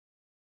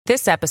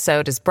This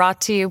episode is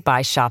brought to you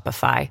by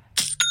Shopify.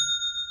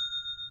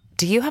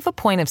 Do you have a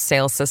point of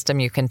sale system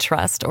you can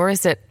trust, or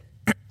is it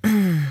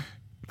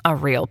a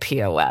real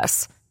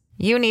POS?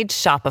 You need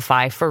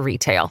Shopify for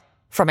retail.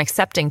 From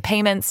accepting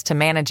payments to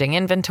managing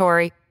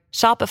inventory,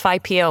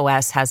 Shopify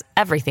POS has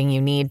everything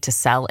you need to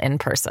sell in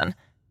person.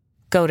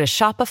 Go to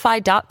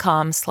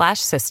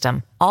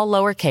shopify.com/system, all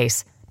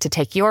lowercase, to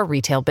take your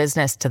retail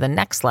business to the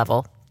next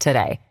level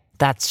today.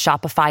 That's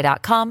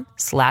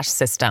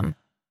shopify.com/system.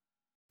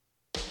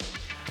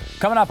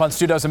 Coming up on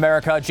Stu Does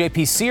America,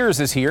 JP Sears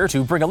is here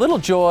to bring a little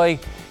joy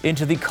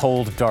into the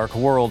cold, dark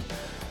world.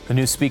 The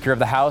new Speaker of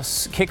the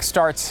House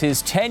kickstarts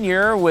his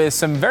tenure with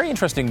some very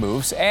interesting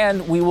moves,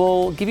 and we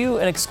will give you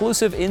an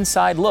exclusive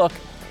inside look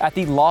at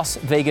the Las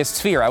Vegas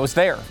Sphere. I was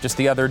there just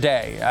the other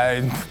day.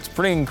 It's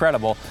pretty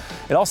incredible.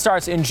 It all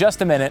starts in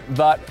just a minute,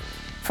 but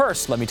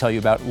first, let me tell you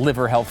about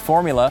Liver Health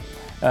Formula.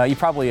 You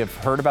probably have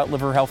heard about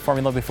Liver Health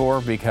Formula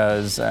before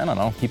because, I don't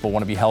know, people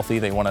want to be healthy.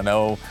 They want to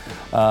know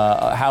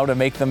how to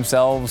make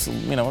themselves,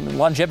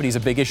 longevity is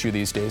a big issue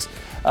these days.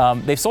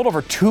 They've sold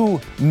over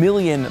 2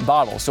 million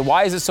bottles. So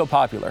why is it so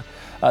popular?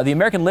 The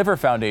American Liver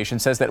Foundation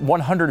says that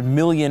 100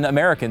 million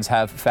Americans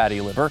have fatty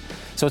liver.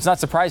 So it's not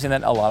surprising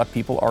that a lot of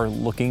people are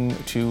looking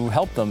to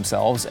help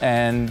themselves,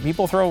 and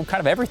people throw kind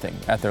of everything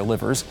at their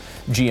livers.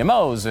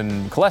 GMOs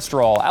and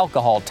cholesterol,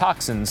 alcohol,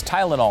 toxins,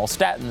 Tylenol,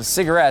 statins,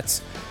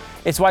 cigarettes.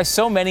 It's why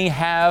so many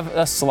have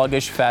a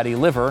sluggish fatty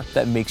liver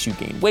that makes you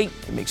gain weight,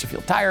 it makes you feel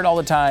tired all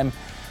the time.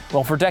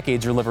 Well, for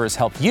decades, your liver has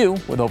helped you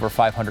with over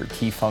 500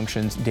 key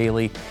functions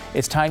daily.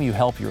 It's time you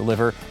help your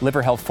liver.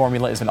 Liver Health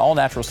Formula is an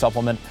all-natural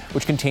supplement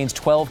which contains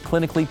 12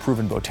 clinically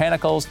proven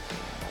botanicals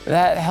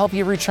that help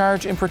you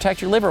recharge and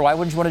protect your liver. Why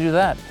wouldn't you want to do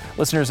that?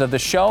 Listeners of the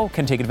show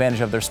can take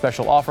advantage of their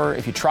special offer.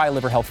 If you try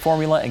Liver Health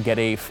Formula and you're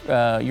going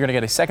to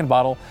get a second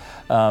bottle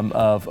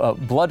of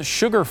blood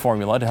sugar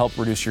formula to help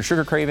reduce your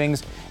sugar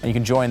cravings. And you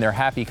can join their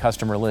happy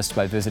customer list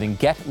by visiting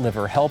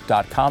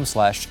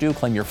getliverhelp.com/Stu.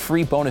 Claim your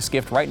free bonus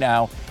gift right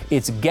now.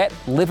 It's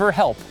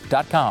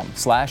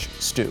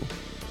getliverhelp.com/Stu.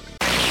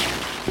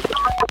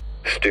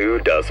 Stu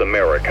Does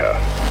America.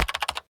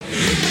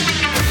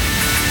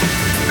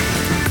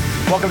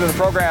 Welcome to the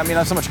program.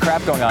 So much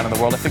crap going on in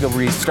the world. I figured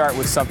we'd start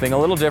with something a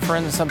little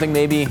different, something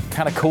maybe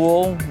kind of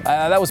cool.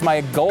 That was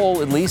my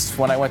goal, at least,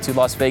 when I went to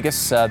Las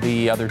Vegas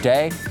the other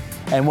day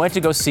and went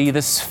to go see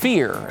the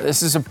Sphere.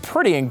 This is a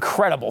pretty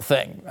incredible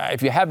thing.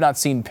 If you have not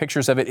seen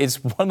pictures of it,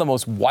 it's one of the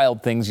most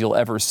wild things you'll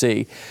ever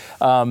see.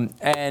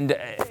 And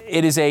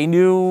it is a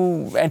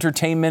new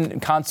entertainment and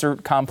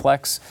concert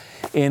complex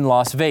in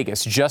Las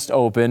Vegas, just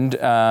opened.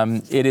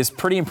 It is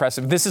pretty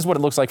impressive. This is what it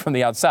looks like from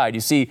the outside.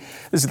 You see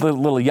this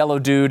little yellow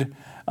dude.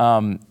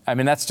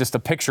 That's just a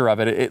picture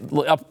of it.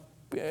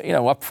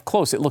 Up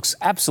close, it looks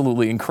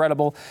absolutely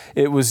incredible.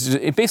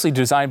 It basically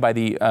designed by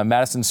the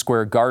Madison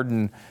Square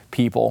Garden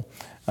people.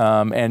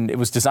 And it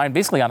was designed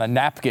basically on a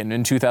napkin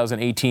in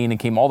 2018 and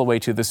came all the way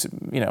to this,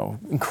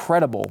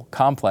 incredible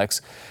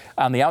complex.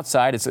 On the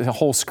outside, it's a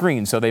whole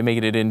screen. So they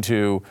made it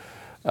into,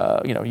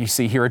 you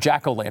see here a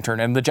jack-o'-lantern,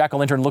 and the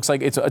jack-o'-lantern looks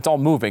like it's all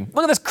moving.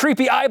 Look at this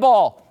creepy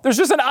eyeball. There's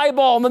just an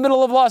eyeball in the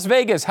middle of Las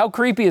Vegas. How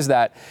creepy is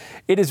that?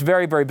 It is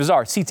very, very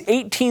bizarre. It seats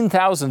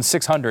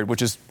 18,600,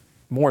 which is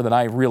more than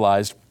I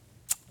realized.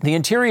 The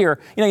interior,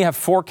 you have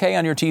 4K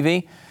on your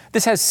TV.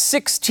 This has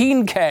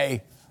 16K.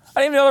 I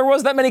didn't even know there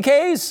was that many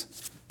Ks.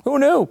 Who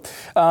knew?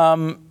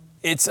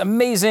 It's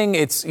amazing.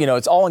 It's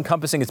all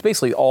encompassing. It's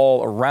basically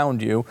all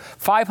around you.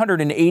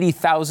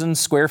 580,000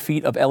 square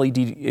feet of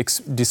LED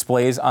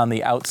displays on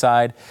the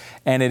outside.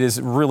 And it is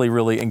really,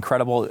 really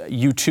incredible.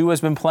 U2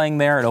 has been playing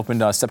there. It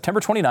opened September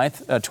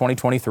 29th,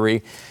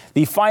 2023.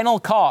 The final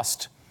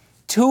cost,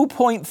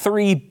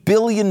 $2.3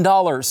 billion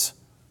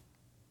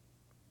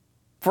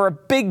for a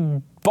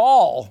big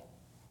ball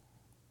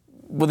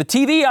with a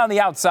TV on the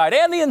outside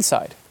and the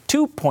inside.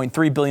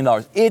 $2.3 billion.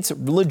 It's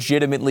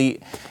legitimately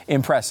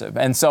impressive.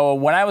 And so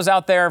when I was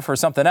out there for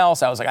something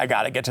else, I was like, I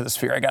got to get to the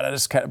Sphere. I got to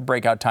just kind of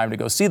break out time to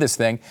go see this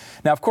thing.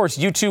 Now, of course,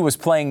 U2 was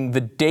playing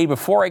the day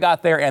before I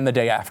got there and the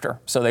day after.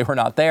 So they were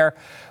not there.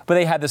 But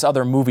they had this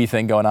other movie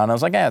thing going on. I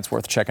was like, it's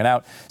worth checking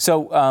out.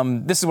 So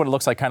this is what it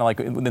looks like, kind of like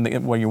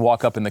when you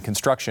walk up in the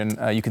construction.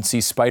 You can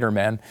see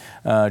Spider-Man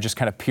just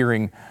kind of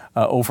peering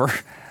over,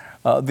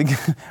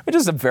 which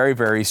is a very,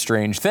 very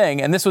strange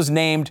thing. And this was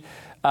named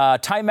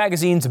Time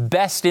Magazine's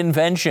Best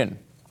Invention,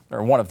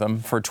 or one of them,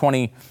 for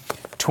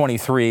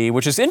 2023,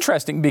 which is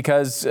interesting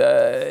because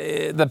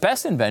the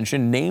best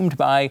invention named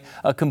by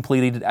a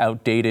completely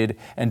outdated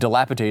and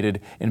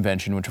dilapidated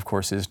invention, which of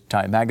course is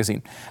Time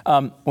Magazine.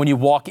 When you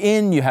walk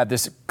in, you have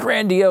this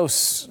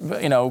grandiose,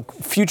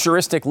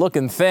 futuristic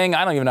looking thing.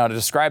 I don't even know how to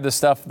describe this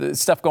stuff.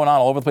 There's stuff going on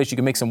all over the place. You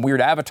can make some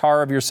weird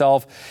avatar of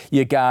yourself.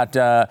 You got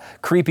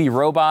creepy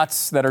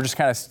robots that are just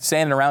kind of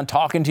standing around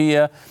talking to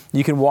you.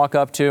 You can walk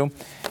up to.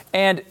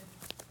 And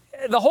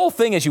the whole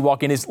thing as you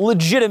walk in is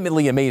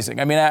legitimately amazing.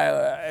 I mean,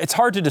 it's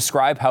hard to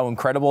describe how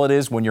incredible it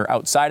is when you're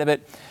outside of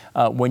it.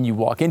 When you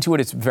walk into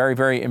it, it's very,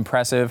 very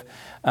impressive.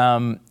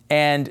 And,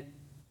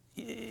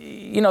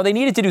 they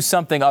needed to do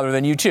something other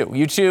than U2.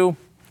 U2,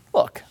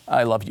 look,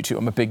 I love U2.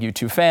 I'm a big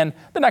U2 fan.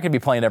 They're not going to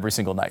be playing every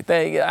single night.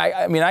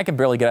 I mean, I can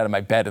barely get out of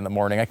my bed in the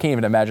morning. I can't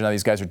even imagine how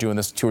these guys are doing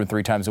this 2 or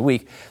 3 times a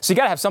week. So you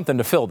got to have something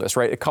to fill this,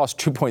 right? It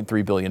costs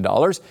 $2.3 billion.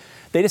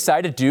 They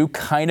decided to do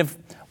kind of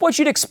what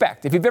you'd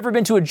expect. If you've ever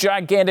been to a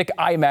gigantic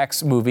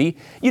IMAX movie,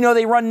 you know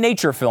they run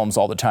nature films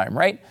all the time,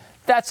 right?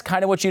 That's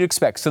kind of what you'd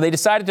expect. So they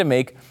decided to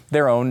make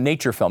their own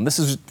nature film. This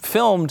is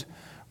filmed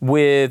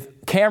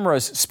with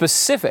cameras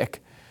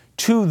specific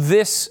to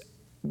this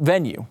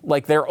venue.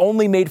 Like, they're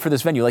only made for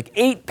this venue. Like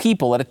 8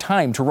 people at a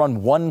time to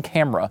run one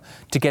camera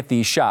to get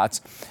these shots.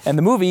 And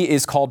the movie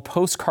is called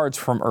Postcards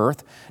from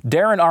Earth.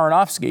 Darren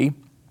Aronofsky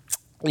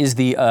is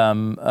the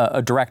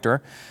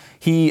director.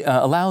 He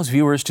allows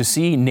viewers to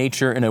see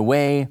nature in a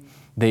way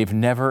they've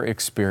never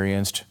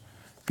experienced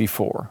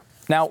before.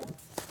 Now,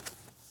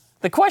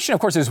 the question, of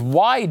course, is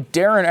why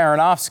Darren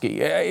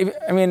Aronofsky?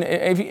 I mean,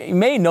 you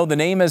may know the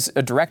name as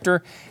a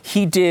director.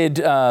 He did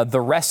The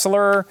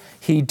Wrestler.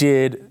 He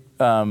did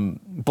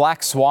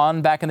Black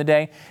Swan back in the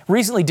day.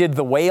 Recently did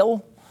The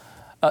Whale.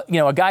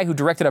 A guy who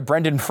directed a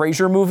Brendan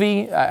Fraser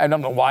movie. I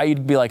don't know why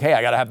you'd be like, hey,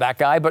 I got to have that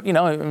guy. But,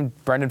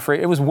 Brendan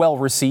Fraser, it was well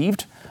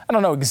received. I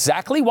don't know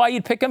exactly why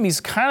you'd pick him.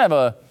 He's kind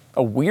of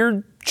a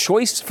weird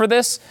choice for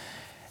this.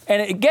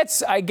 And it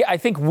gets, I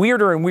think,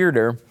 weirder and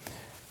weirder.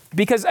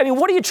 Because, I mean,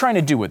 what are you trying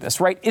to do with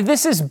this, right?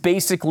 This is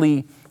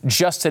basically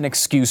just an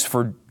excuse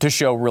to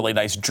show really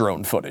nice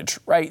drone footage,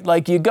 right?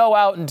 Like, you go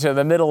out into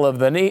the middle of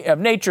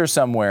nature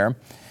somewhere,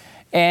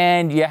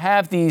 and you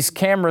have these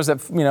cameras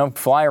that,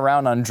 fly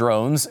around on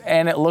drones,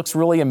 and it looks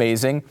really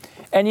amazing.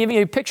 And you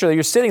have a picture that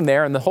you're sitting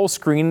there, and the whole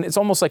screen, it's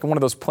almost like one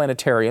of those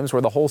planetariums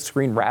where the whole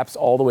screen wraps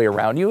all the way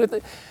around you.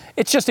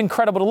 It's just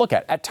incredible to look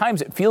at. At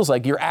times, it feels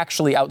like you're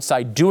actually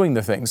outside doing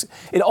the things.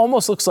 It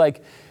almost looks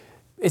like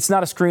it's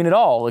not a screen at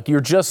all. Like, you're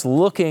just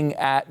looking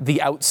at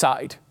the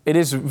outside. It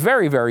is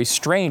very, very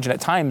strange, and at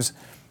times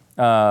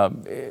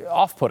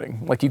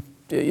off-putting. Like,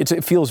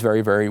 it feels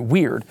very, very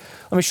weird.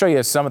 Let me show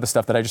you some of the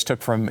stuff that I just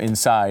took from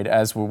inside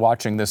as we're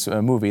watching this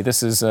movie.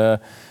 This is some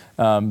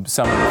of the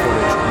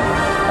footage.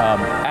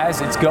 As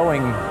it's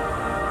going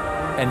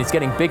and it's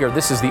getting bigger,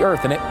 this is the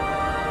Earth.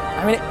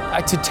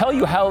 And to tell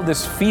you how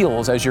this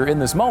feels as you're in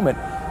this moment,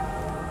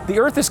 the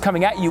Earth is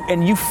coming at you,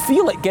 and you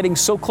feel it getting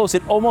so close,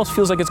 it almost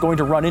feels like it's going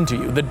to run into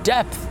you. The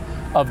depth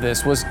of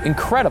this was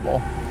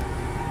incredible.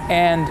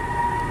 And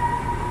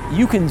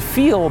you can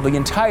feel the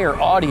entire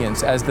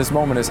audience as this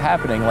moment is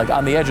happening, like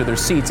on the edge of their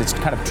seats. It's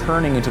kind of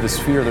turning into the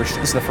sphere. This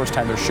is the first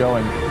time they're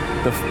showing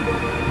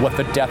what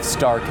the Death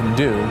Star can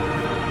do.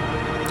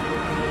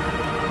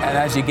 And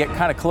as you get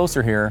kind of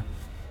closer here,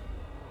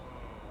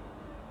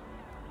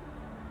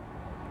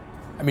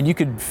 I mean,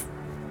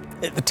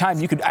 at the time,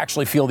 you could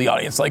actually feel the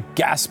audience like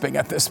gasping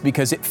at this,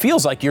 because it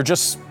feels like you're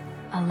just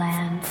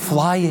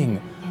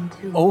flying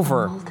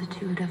over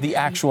the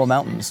actual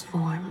mountains.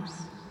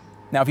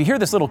 Now, if you hear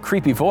this little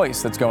creepy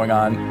voice that's going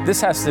on,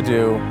 this has to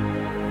do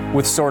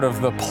with sort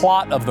of the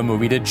plot of the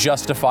movie to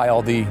justify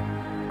all the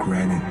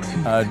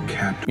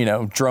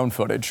drone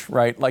footage,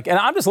 right? Like, and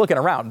I'm just looking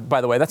around, by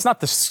the way. That's not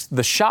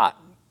the shot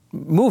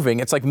moving.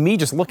 It's like me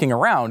just looking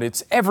around.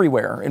 It's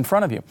everywhere in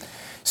front of you.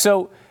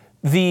 So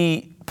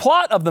the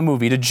plot of the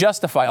movie to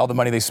justify all the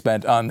money they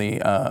spent on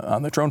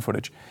the drone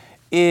footage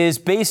is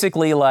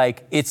basically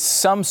like it's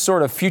some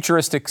sort of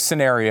futuristic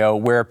scenario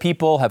where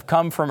people have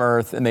come from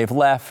Earth and they've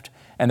left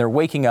and they're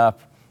waking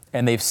up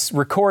and they've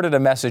recorded a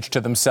message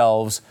to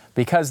themselves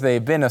because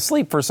they've been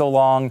asleep for so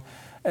long,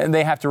 and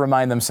they have to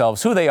remind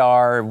themselves who they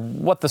are,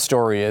 what the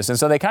story is. And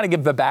so they kind of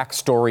give the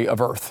backstory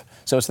of Earth.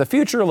 So it's the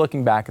future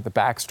looking back at the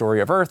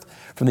backstory of Earth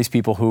from these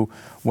people who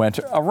went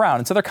around.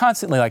 And so they're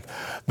constantly like,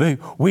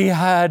 we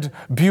had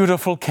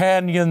beautiful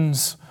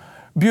canyons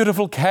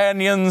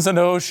and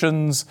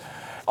oceans,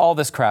 all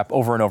this crap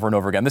over and over and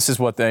over again. This is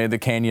what the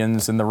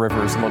canyons and the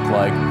rivers look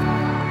like.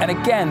 And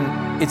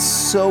again, it's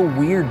so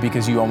weird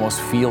because you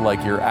almost feel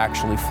like you're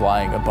actually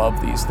flying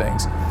above these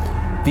things.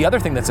 The other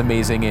thing that's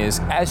amazing is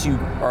as you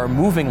are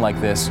moving like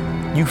this,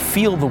 you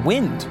feel the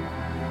wind.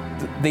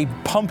 They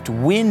pumped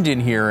wind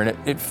in here, and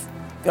it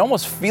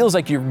almost feels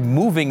like you're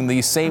moving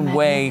the same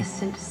way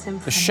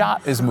the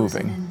shot is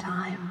moving.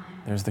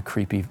 There's the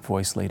creepy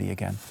voice lady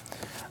again.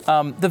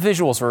 The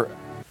visuals were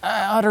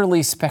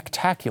utterly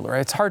spectacular.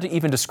 It's hard to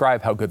even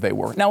describe how good they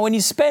were. Now, when you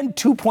spend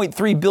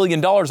 $2.3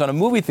 billion on a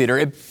movie theater,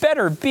 it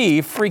better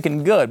be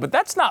freaking good. But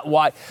that's not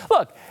why.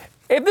 Look,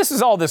 if this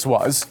is all this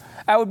was,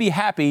 I would be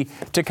happy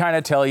to kind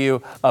of tell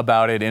you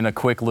about it in a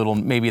quick little,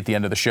 maybe at the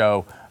end of the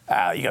show.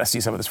 You got to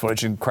see some of this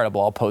footage. Incredible.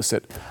 I'll post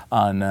it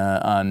on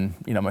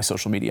my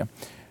social media.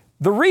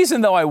 The reason,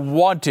 though, I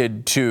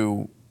wanted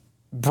to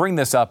bring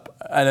this up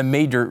in a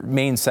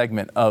main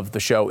segment of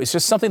the show is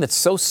just something that's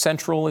so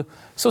centrally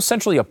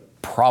a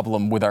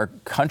problem with our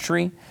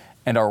country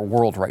and our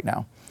world right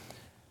now.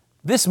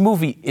 This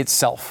movie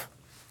itself,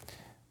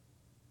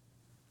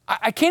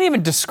 I can't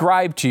even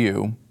describe to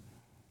you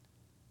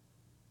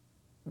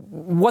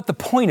what the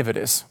point of it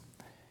is.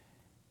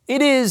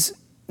 It is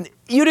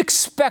you'd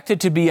expect it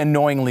to be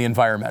annoyingly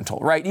environmental,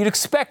 right? You'd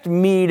expect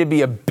me to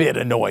be a bit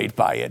annoyed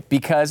by it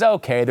because,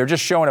 okay, they're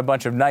just showing a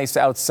bunch of nice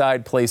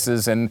outside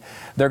places and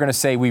they're going to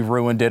say we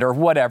ruined it or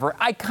whatever.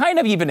 I kind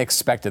of even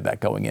expected that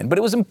going in, but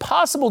it was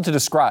impossible to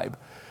describe.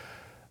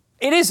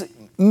 It is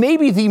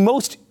maybe the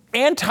most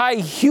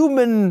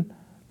anti-human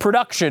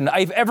production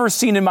I've ever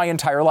seen in my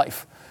entire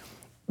life.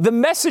 The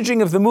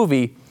messaging of the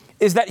movie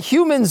is that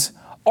humans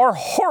are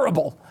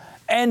horrible.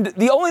 And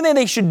the only thing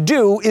they should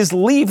do is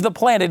leave the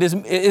planet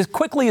as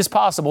quickly as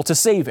possible to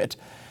save it.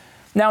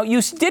 Now,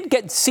 you did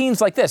get scenes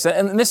like this,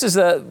 and this is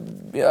a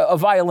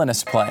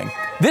violinist playing.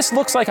 This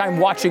looks like I'm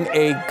watching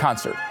a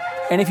concert.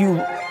 And if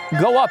you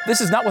go up,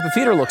 this is not what the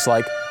theater looks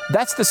like.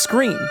 That's the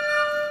screen.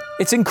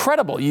 It's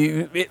incredible.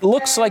 It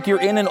looks like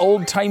you're in an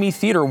old-timey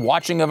theater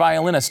watching a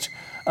violinist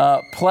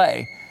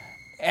play.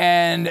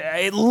 And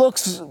it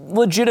looks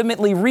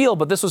legitimately real,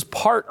 but this was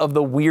part of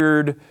the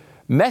weird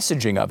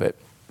messaging of it.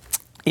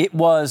 It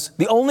was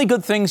the only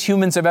good things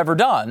humans have ever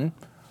done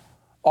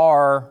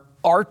are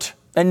art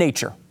and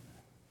nature,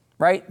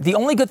 right? The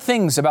only good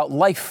things about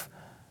life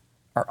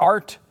are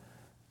art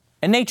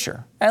and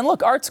nature. And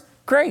look, art's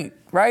great,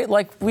 right?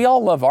 Like we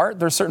all love art.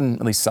 There's certain,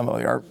 at least some of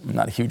the art.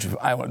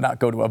 I would not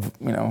go to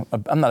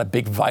I'm not a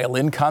big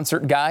violin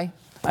concert guy.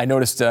 I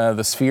noticed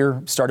the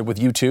Sphere started with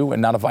U2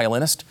 and not a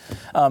violinist.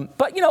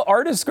 But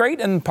art is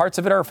great and parts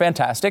of it are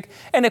fantastic.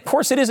 And of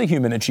course it is a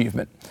human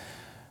achievement.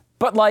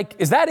 But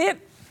is that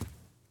it?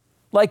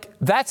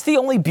 That's the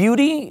only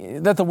beauty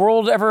that the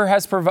world ever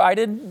has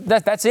provided?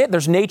 That's it?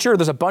 There's nature,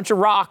 there's a bunch of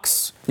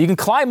rocks. You can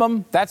climb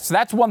them.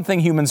 That's one thing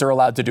humans are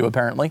allowed to do,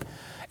 apparently.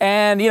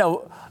 And,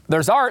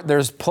 there's art,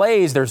 there's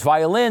plays, there's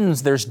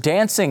violins, there's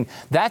dancing.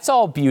 That's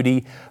all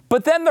beauty.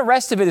 But then the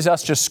rest of it is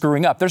us just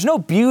screwing up. There's no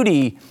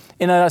beauty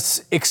in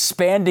us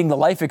expanding the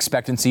life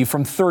expectancy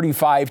from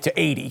 35 to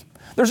 80.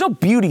 There's no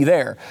beauty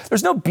there.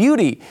 There's no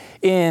beauty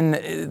in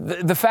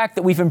the fact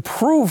that we've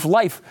improved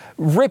life,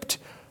 ripped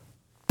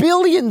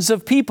billions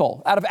of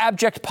people out of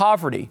abject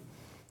poverty.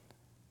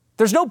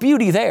 There's no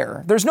beauty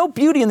there. There's no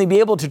beauty in being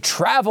able to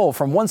travel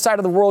from one side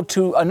of the world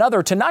to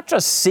another to not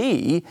just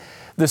see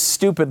the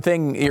stupid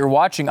thing you're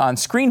watching on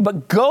screen,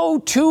 but go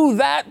to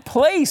that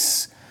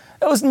place.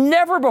 That was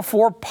never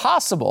before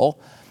possible.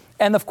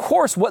 And of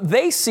course, what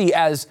they see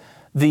as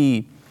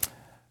the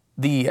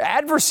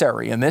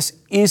adversary in this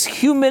is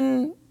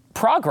human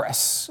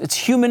progress. It's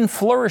human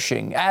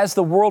flourishing. As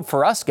the world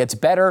for us gets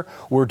better,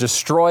 we're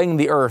destroying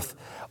the earth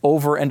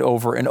over and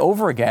over and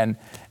over again.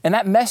 And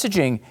that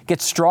messaging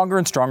gets stronger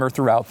and stronger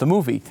throughout the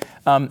movie.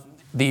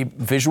 The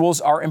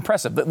visuals are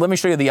impressive. Let me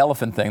show you the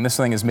elephant thing. This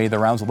thing has made the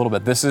rounds a little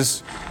bit. This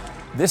is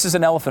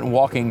an elephant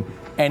walking,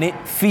 and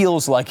it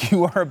feels like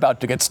you are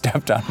about to get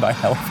stepped on by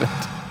an elephant.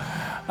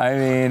 I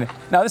mean,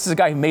 now this is a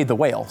guy who made the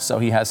whale, so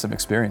he has some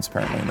experience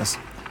apparently in this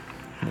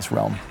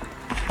realm.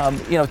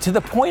 To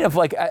the point of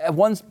at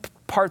one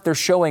part they're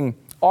showing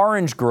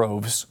orange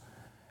groves,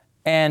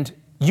 and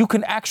you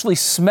can actually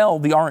smell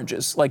the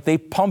oranges. They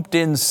pumped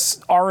in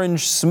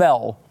orange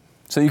smell,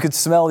 so you could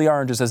smell the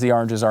oranges as the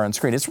oranges are on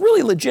screen. It's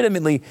really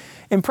legitimately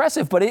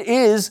impressive, but it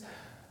is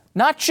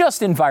not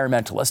just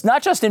environmentalist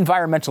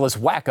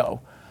wacko.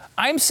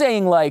 I'm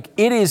saying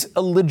it is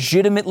a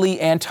legitimately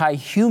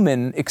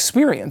anti-human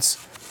experience.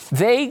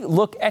 They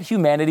look at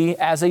humanity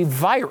as a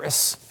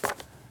virus,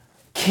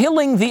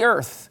 killing the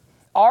earth.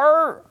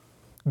 Our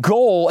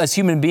goal as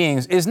human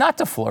beings is not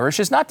to flourish,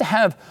 is not to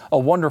have a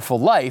wonderful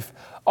life.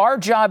 Our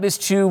job is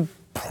to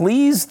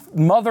please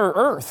Mother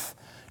Earth.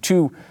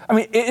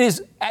 It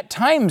is at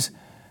times,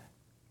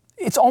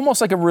 it's almost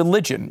like a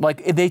religion.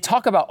 They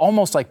talk about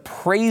almost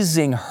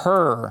praising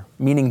her,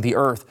 meaning the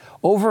earth,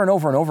 over and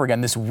over and over again.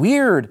 This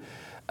weird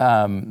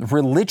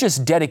religious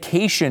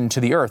dedication to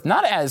the earth,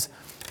 not as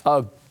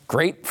a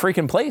great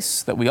freaking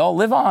place that we all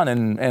live on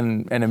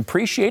and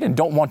appreciate and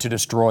don't want to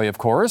destroy, of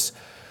course,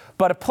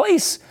 but a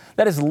place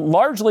that is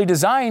largely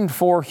designed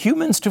for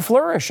humans to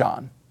flourish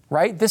on.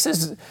 Right? This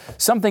is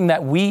something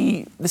that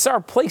this is our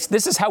place.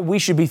 This is how we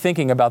should be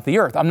thinking about the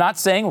earth. I'm not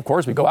saying, of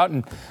course, we go out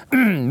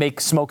and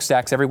make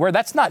smokestacks everywhere.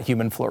 That's not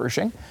human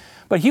flourishing.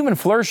 But human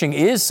flourishing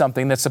is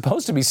something that's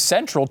supposed to be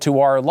central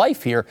to our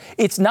life here.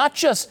 It's not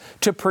just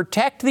to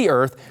protect the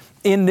earth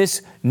in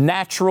this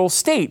natural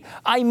state.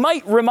 I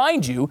might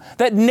remind you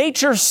that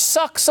nature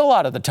sucks a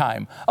lot of the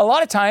time. A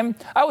lot of time,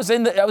 I was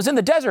in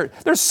the desert.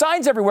 There's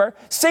signs everywhere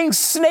saying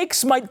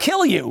snakes might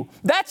kill you.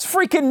 That's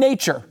freaking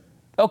nature.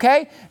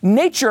 Okay?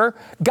 Nature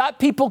got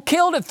people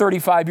killed at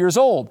 35 years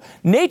old.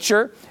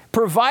 Nature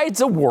provides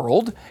a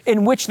world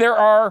in which there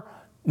are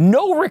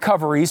no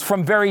recoveries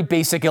from very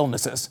basic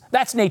illnesses.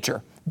 That's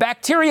nature.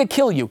 Bacteria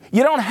kill you.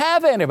 You don't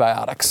have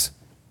antibiotics.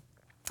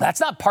 That's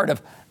not part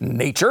of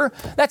nature.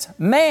 That's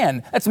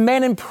man. That's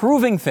man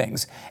improving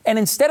things. And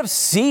instead of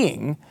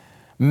seeing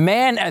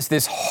man as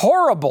this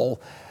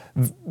horrible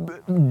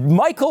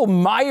Michael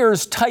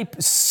Myers type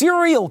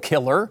serial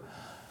killer,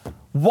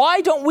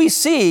 why don't we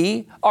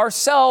see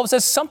ourselves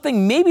as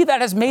something maybe that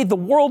has made the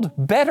world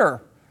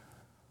better?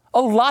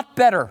 A lot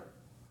better.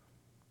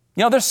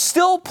 You know, there's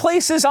still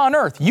places on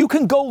Earth you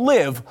can go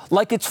live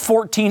like it's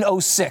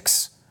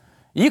 1406.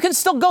 You can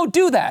still go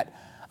do that.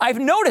 I've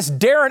noticed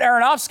Darren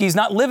Aronofsky's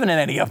not living in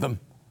any of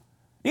them.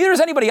 Neither is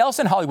anybody else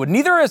in Hollywood.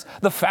 Neither is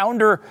the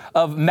founder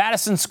of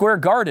Madison Square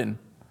Garden.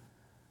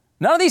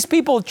 None of these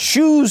people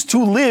choose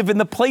to live in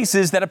the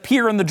places that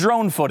appear in the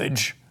drone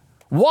footage.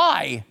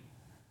 Why?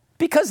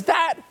 Because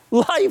that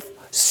life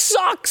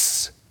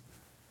sucks.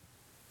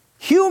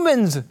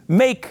 Humans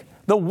make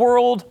the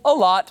world a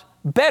lot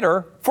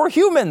better for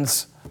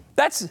humans.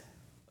 That's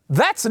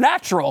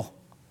natural.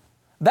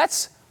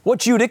 That's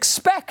what you'd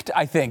expect,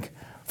 I think,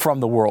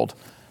 from the world.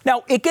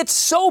 Now, it gets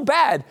so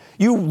bad,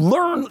 you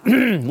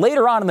learn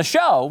later on in the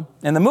show,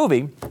 in the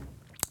movie,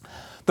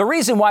 the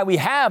reason why we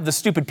have the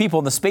stupid people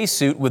in the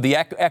spacesuit with the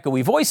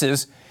echoey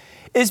voices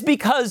is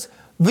because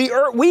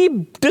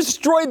we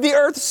destroyed the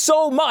Earth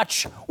so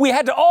much, we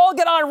had to all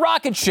get on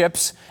rocket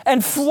ships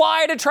and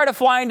fly to try to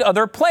find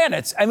other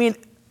planets. I mean,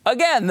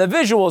 again, the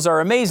visuals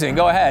are amazing.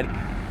 Go ahead.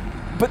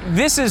 But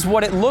this is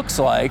what it looks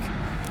like.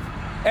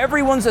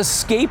 Everyone's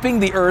escaping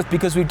the Earth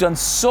because we've done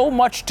so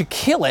much to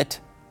kill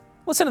it.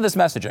 Listen to this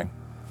messaging.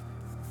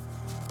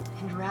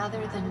 And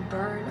rather than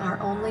burn our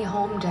only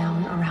home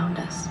down around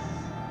us,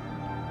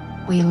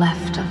 we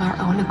left of our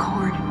own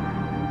accord.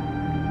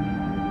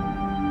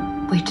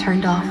 We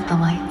turned off the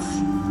lights.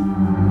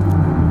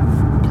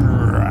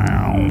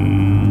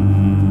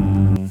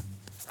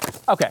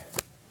 Okay.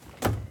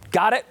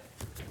 Got it?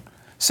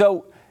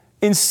 So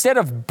instead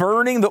of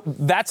burning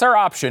that's our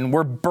option,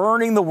 we're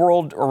burning the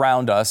world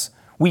around us.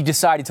 We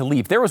decided to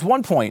leave. There was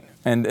one point,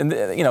 and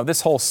you know,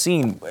 this whole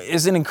scene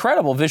is an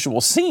incredible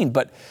visual scene,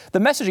 but the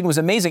messaging was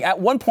amazing. At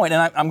one point,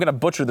 and I'm going to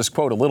butcher this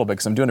quote a little bit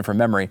because I'm doing it from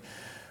memory,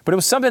 but it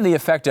was something to the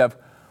effect of,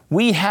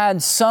 we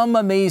had some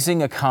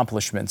amazing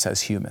accomplishments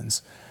as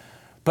humans,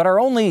 but our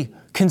only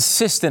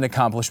consistent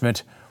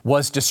accomplishment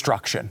was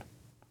destruction.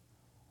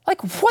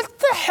 Like, what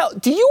the hell?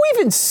 Do you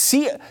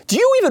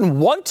even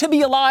want to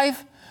be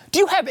alive? Do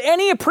you have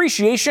any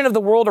appreciation of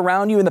the world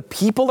around you and the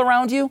people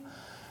around you?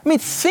 I mean,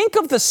 think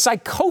of the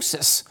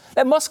psychosis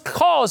that must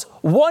cause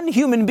one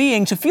human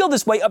being to feel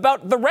this way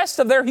about the rest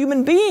of their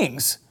human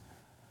beings.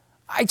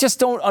 I just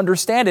don't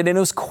understand it. And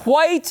it was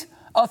quite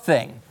a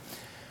thing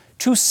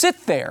to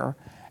sit there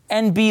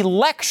and be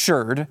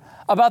lectured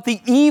about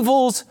the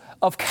evils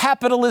of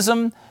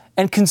capitalism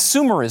and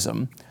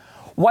consumerism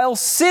while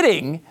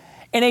sitting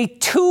in a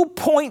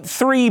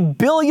 $2.3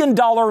 billion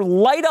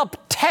light-up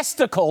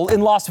testicle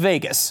in Las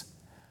Vegas.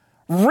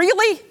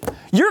 Really?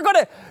 You're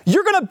gonna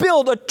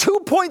build a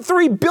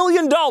 $2.3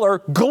 billion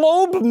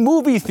Globe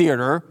movie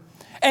theater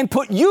and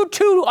put you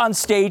two on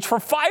stage for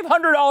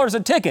 $500 a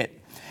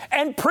ticket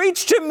and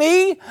preach to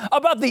me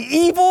about the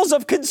evils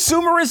of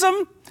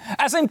consumerism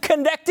as I'm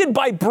connected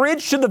by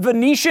bridge to the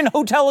Venetian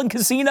Hotel and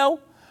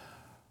Casino?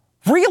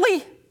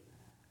 Really?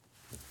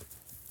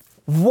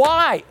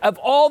 Why, of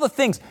all the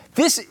things?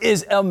 This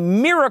is a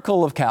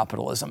miracle of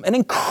capitalism, an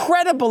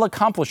incredible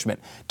accomplishment,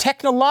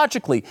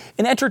 technologically,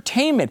 in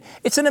entertainment.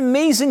 It's an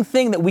amazing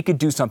thing that we could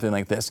do something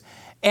like this.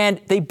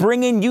 And they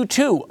bring in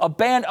U2, a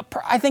band,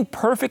 I think,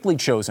 perfectly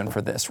chosen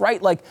for this,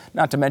 right? Like,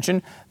 not to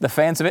mention, the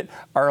fans of it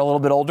are a little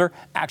bit older,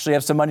 actually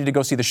have some money to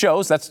go see the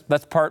shows. That's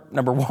part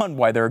number one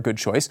why they're a good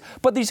choice.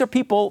 But these are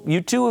people,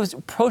 U2 has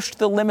pushed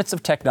the limits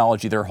of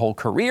technology their whole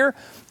career.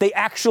 They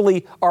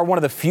actually are one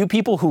of the few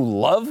people who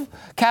love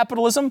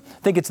capitalism,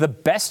 think it's the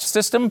best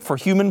system for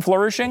human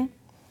flourishing.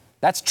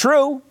 That's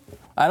true.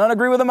 I don't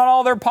agree with them on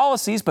all their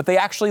policies, but they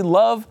actually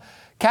love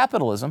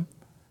capitalism.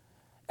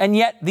 And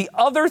yet the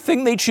other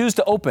thing they choose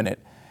to open it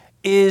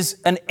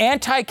is an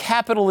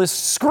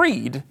anti-capitalist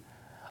screed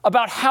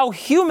about how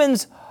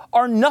humans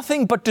are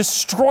nothing but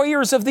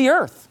destroyers of the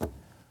earth.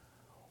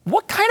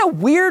 What kind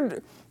of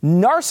weird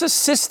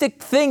narcissistic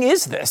thing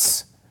is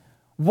this?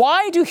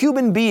 Why do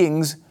human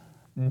beings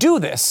do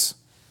this?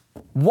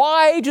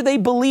 Why do they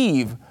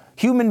believe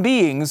human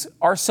beings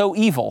are so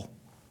evil?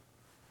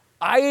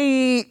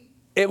 It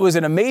was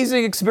an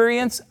amazing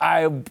experience.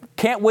 I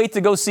can't wait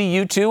to go see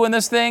U2 in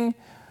this thing.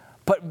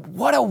 But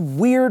what a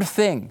weird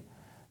thing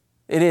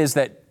it is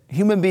that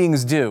human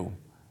beings do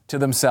to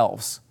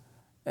themselves.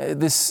 They're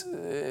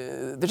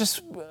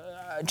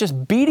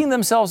just beating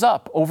themselves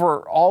up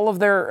over all of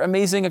their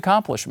amazing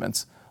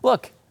accomplishments.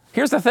 Look,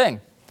 here's the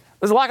thing.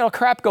 There's a lot of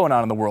crap going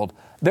on in the world.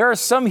 There are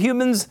some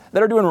humans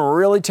that are doing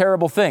really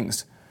terrible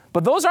things.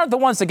 But those aren't the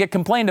ones that get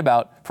complained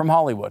about from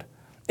Hollywood.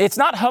 It's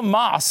not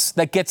Hamas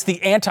that gets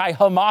the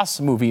anti-Hamas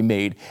movie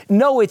made.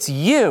 No, it's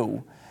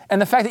you.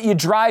 And the fact that you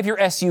drive your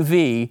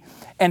SUV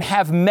and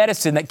have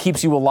medicine that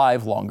keeps you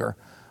alive longer.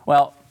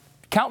 Well,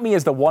 count me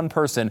as the one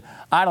person,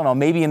 I don't know,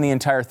 maybe in the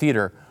entire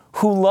theater,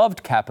 who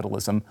loved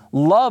capitalism,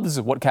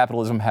 loves what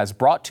capitalism has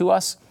brought to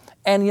us,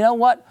 and you know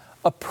what?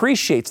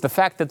 Appreciates the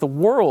fact that the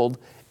world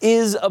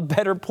is a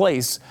better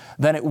place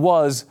than it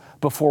was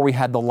before we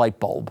had the light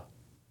bulb.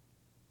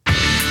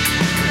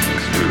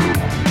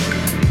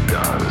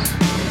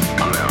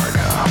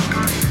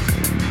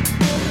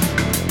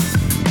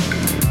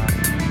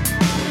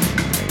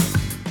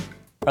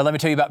 All right, let me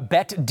tell you about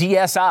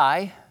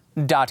BetDSI.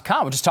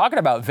 Bet.com. We're just talking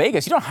about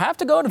Vegas. You don't have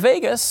to go to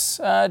Vegas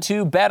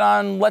to bet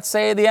on, let's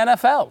say, the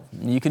NFL.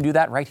 You can do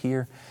that right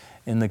here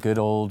in the good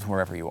old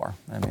wherever you are.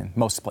 I mean,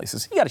 most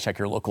places. You got to check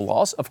your local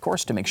laws, of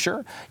course, to make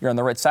sure you're on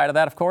the right side of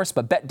that, of course.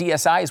 But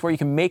BetDSI is where you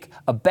can make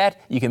a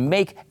bet. You can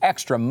make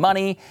extra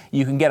money.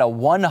 You can get a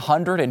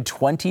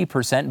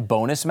 120%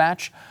 bonus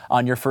match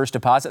on your first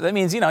deposit. That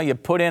means, you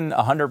put in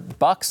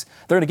 $100.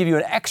 They're going to give you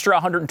an extra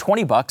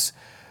 $120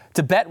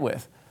 to bet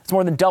with. It's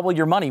more than double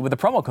your money with the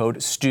promo code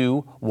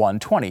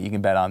STU120. You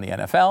can bet on the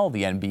NFL,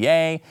 the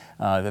NBA.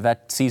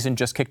 That season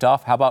just kicked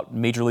off. How about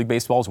Major League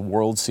Baseball's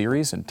World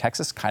Series in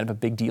Texas? Kind of a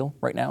big deal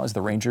right now as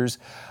the Rangers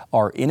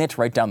are in it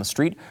right down the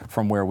street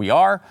from where we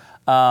are.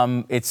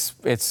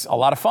 It's a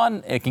lot of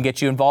fun. It can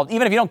get you involved.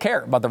 Even if you don't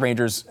care about the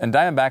Rangers and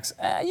Diamondbacks,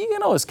 you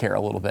can always care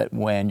a little bit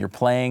when you're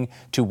playing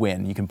to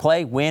win. You can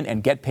play, win,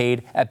 and get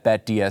paid at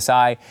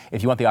BetDSI.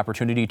 If you want the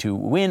opportunity to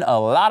win a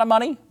lot of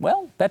money,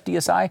 well,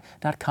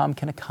 BetDSI.com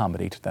can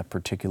accommodate that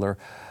particular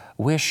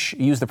wish.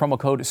 Use the promo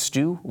code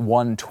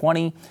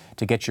STU120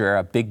 to get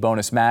your big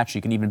bonus match.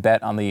 You can even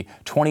bet on the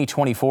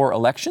 2024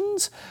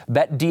 elections.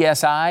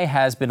 BetDSI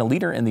has been a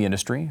leader in the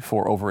industry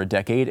for over a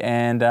decade,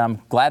 and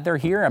I'm glad they're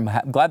here. I'm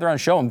glad they're on the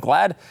show. I'm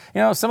glad,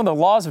 some of the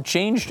laws have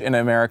changed in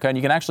America, and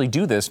you can actually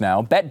do this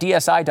now.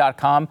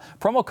 BetDSI.com.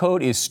 Promo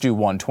code is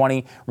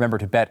STU120. Remember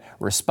to bet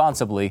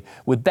responsibly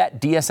with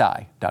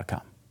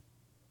BetDSI.com.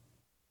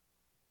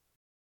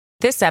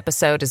 This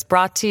episode is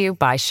brought to you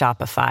by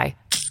Shopify.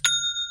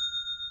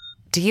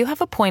 Do you have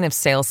a point of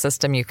sale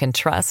system you can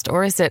trust,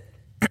 or is it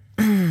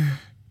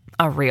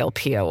a real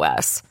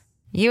POS?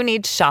 You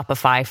need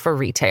Shopify for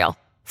retail.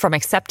 From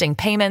accepting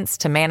payments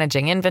to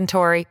managing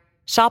inventory,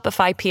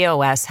 Shopify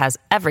POS has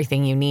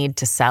everything you need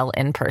to sell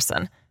in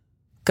person.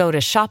 Go to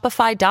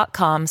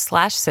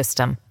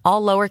shopify.com/system,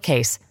 all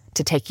lowercase,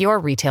 to take your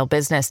retail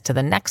business to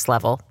the next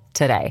level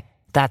today.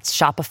 That's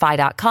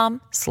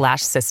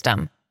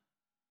shopify.com/system.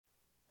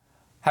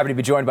 Happy to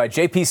be joined by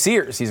J.P.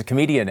 Sears. He's a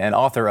comedian and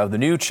author of the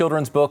new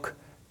children's book,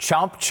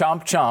 Chomp,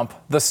 Chomp, Chomp,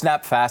 The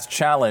Snap Fast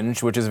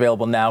Challenge, which is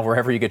available now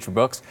wherever you get your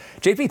books.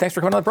 JP, thanks for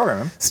coming on the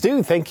program, man.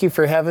 Stu, thank you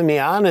for having me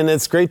on, and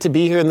it's great to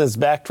be here in this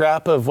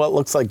backdrop of what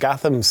looks like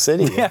Gotham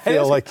City. Yeah, I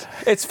feel like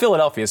it's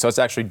Philadelphia, so it's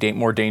actually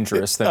more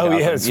dangerous than Gotham.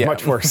 It's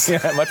much worse.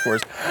 Yeah, much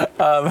worse.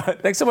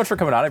 Thanks so much for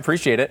coming on. I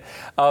appreciate it.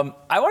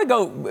 I want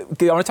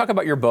to talk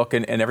about your book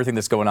and everything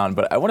that's going on,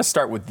 but I want to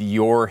start with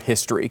your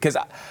history, because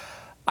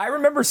I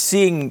remember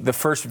seeing the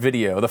first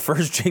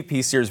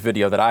J.P. Sears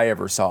video that I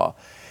ever saw.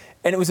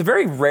 And it was a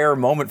very rare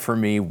moment for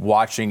me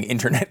watching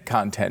internet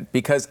content,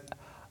 because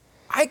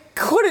I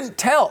couldn't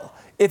tell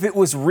if it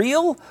was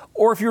real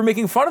or if you were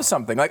making fun of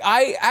something. Like,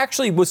 I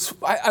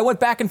went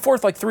back and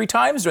forth like 3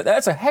 times.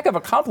 That's a heck of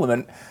a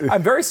compliment.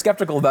 I'm very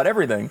skeptical about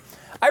everything.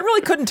 I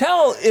really couldn't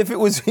tell if it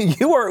was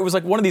you or it was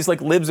like one of these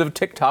like libs of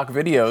TikTok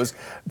videos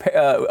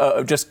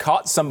just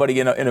caught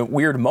somebody in a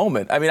weird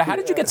moment. I mean, how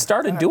did you get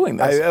started doing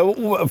this?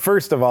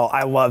 First of all,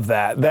 I love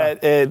that.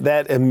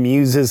 That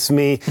amuses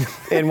me.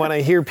 And when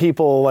I hear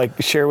people like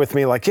share with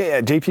me like, hey,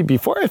 JP,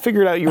 before I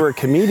figured out you were a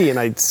comedian,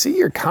 I'd see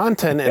your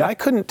content and I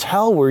couldn't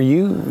tell, were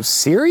you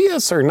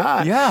serious or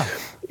not? Yeah.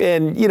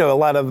 And, a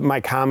lot of my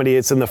comedy,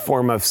 it's in the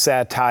form of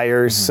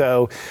satire,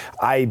 so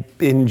I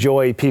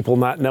enjoy people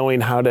not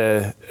knowing how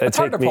to It's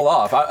hard to pull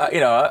off.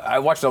 I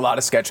watched a lot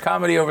of sketch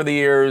comedy over the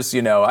years.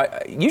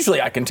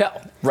 Usually I can tell,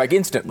 like,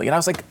 instantly. And I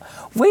was like,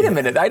 wait a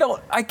minute, I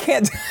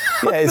can't.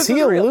 Yeah, is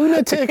he a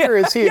lunatic or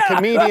is he a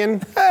comedian?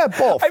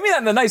 Both. I mean that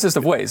in the nicest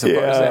of ways, of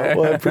course.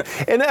 Well,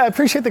 and I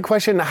appreciate the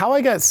question. How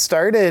I got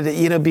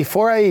started,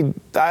 before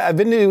I've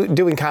been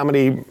doing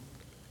comedy,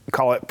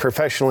 call it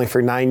professionally,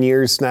 for 9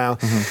 years now.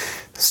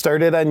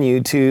 Started on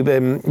YouTube,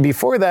 and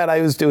before that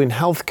I was doing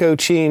health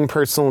coaching,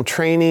 personal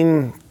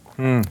training,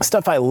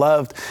 stuff I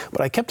loved,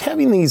 but I kept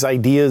having these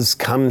ideas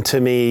come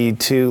to me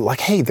to like,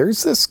 hey,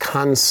 there's this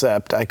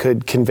concept I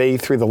could convey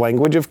through the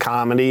language of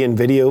comedy in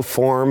video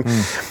form,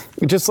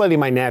 just letting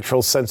my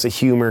natural sense of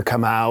humor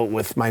come out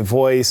with my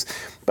voice.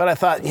 But I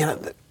thought,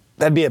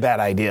 that'd be a bad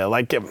idea.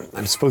 Like,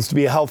 I'm supposed to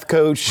be a health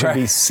coach, should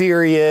be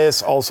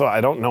serious. Also,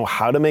 I don't know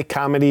how to make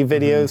comedy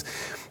videos.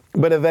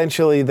 But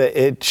eventually the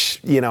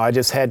itch, I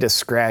just had to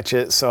scratch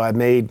it. So I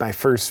made my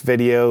first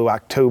video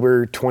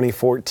October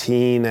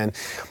 2014, and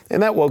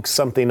that woke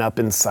something up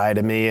inside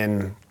of me,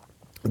 and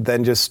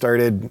then just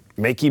started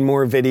making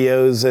more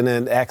videos, and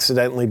it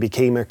accidentally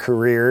became a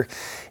career.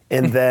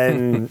 And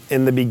then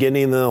in the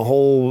beginning of the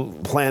whole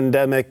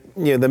pandemic,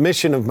 the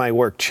mission of my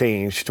work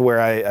changed,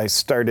 where I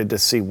started to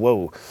see,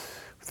 whoa,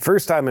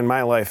 first time in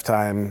my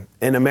lifetime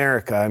in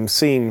America, I'm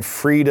seeing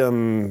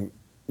freedom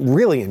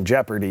really in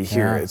jeopardy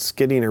here. Yeah. It's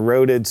getting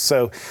eroded.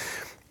 So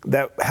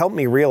that helped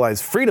me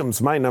realize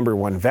freedom's my number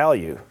one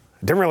value. I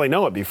didn't really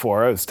know it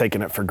before. I was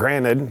taking it for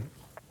granted.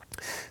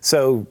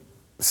 So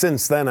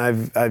since then,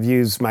 I've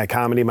used my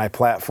comedy, my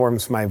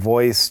platforms, my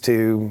voice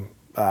to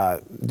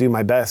do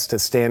my best to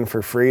stand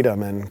for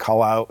freedom and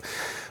call out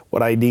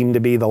what I deem to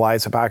be the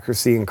lies,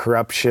 hypocrisy, and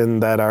corruption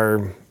that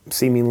are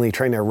seemingly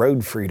trying to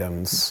erode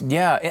freedoms.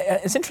 Yeah,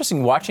 it's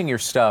interesting watching your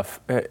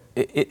stuff.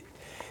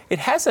 it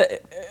has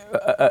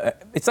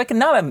it's like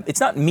it's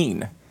not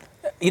mean.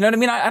 You know what I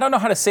mean? I don't know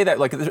how to say that.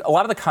 Like, a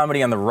lot of the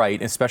comedy on the right,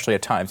 especially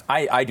at times,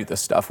 I do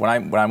this stuff when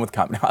I'm with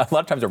comedy. A lot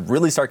of times I'm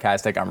really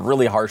sarcastic. I'm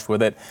really harsh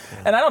with it.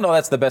 And I don't know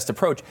that's the best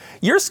approach.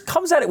 Yours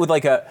comes at it with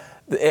like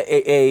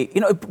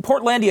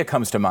Portlandia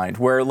comes to mind,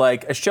 where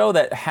like a show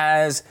that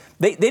has,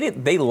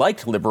 they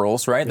liked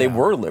liberals, right? They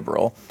were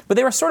liberal, but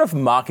they were sort of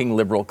mocking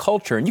liberal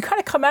culture. And you kind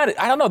of come at it,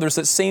 I don't know, there's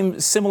that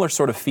similar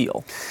sort of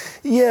feel.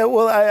 Yeah,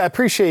 well, I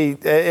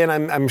appreciate, and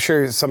I'm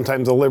sure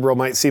sometimes a liberal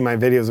might see my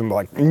videos and be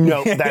like,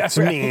 no, that's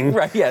mean.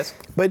 Right, yes.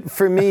 But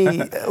for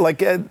me,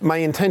 like, my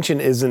intention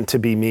isn't to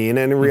be mean,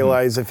 and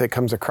realize if it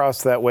comes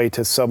across that way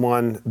to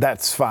someone,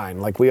 that's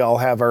fine. Like, we all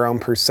have our own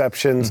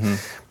perceptions.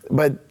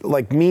 But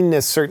like,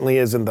 meanness certainly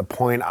isn't the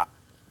point.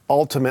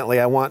 Ultimately,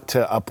 I want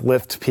to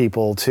uplift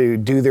people to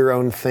do their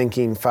own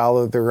thinking,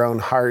 follow their own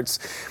hearts.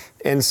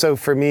 And so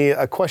for me,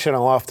 a question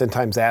I'll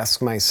oftentimes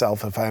ask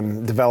myself if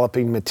I'm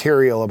developing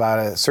material about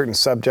a certain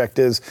subject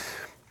is,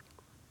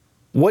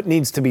 what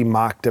needs to be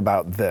mocked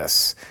about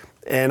this?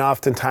 And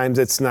oftentimes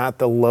it's not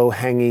the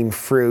low-hanging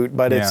fruit,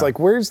 but it's like,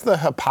 where's the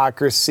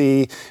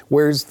hypocrisy?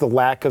 Where's the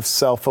lack of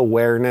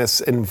self-awareness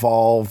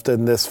involved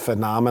in this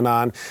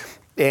phenomenon?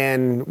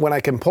 And when I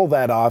can pull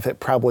that off, it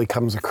probably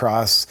comes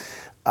across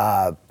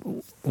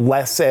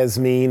less as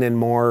mean and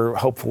more,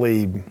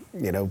 hopefully,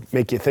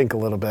 make you think a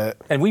little bit.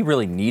 And we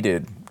really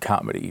needed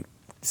comedy,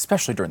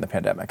 especially during the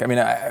pandemic. I mean,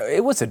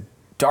 it was a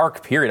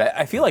dark period.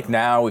 I feel like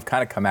now we've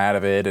kind of come out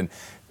of it, and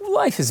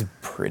life is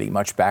pretty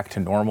much back to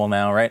normal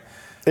now, right?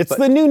 It's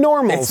the new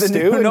normal,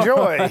 Stu.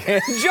 Enjoy.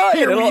 Enjoy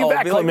it. You've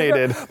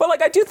acclimated. But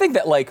like, I do think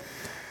that, like,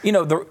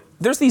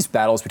 there's these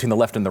battles between the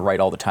left and the right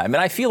all the time.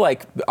 And I feel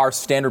like our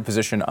standard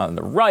position on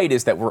the right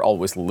is that we're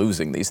always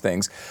losing these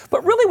things.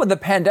 But really with the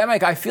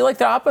pandemic, I feel like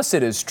the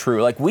opposite is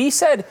true. Like, we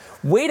said,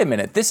 wait a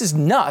minute, this is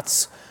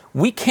nuts.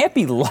 We can't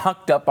be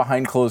locked up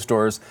behind closed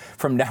doors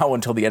from now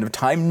until the end of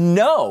time.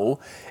 No.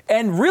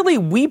 And really,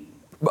 we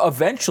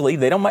eventually,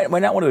 they might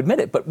not want to admit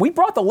it, but we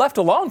brought the left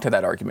along to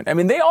that argument. I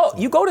mean,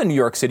 you go to New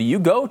York City, you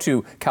go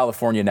to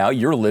California now,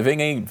 you're living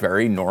a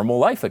very normal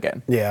life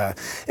again. Yeah,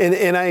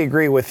 and I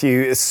agree with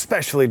you,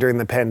 especially during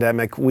the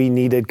pandemic, we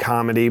needed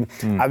comedy.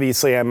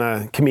 Obviously, I'm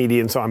a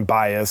comedian, so I'm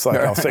biased.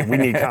 Like, I'll say we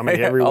need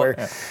comedy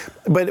everywhere.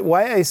 But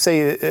why I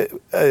say,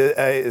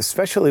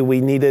 especially we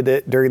needed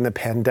it during the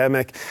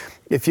pandemic,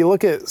 if you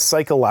look at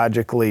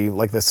psychologically,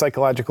 like the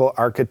psychological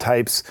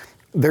archetypes,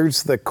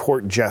 there's the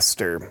court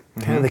jester,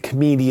 kind of the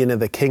comedian of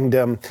the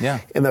kingdom.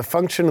 Yeah. And the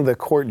function of the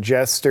court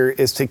jester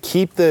is to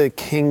keep the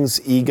king's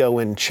ego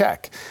in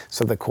check.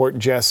 So the court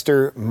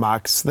jester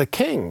mocks the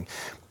king.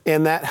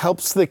 And that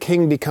helps the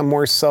king become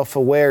more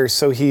self-aware.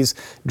 So he's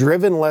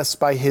driven less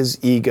by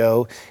his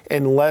ego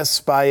and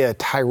less by a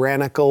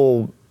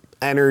tyrannical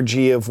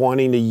energy of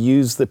wanting to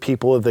use the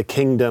people of the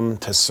kingdom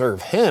to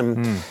serve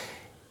him,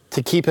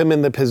 to keep him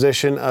in the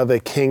position of a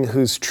king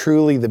who's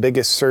truly the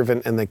biggest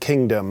servant in the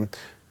kingdom.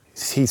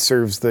 He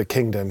serves the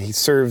kingdom. He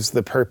serves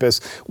the purpose,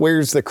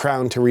 wears the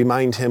crown to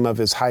remind him of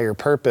his higher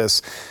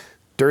purpose.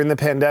 During the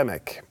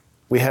pandemic,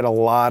 we had a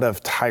lot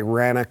of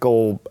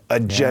tyrannical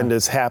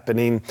agendas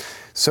happening,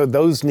 so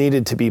those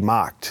needed to be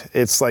mocked.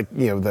 It's like,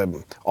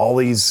 all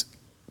these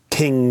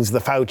kings, the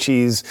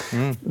Faucis,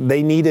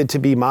 they needed to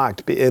be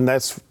mocked, and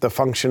that's the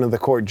function of the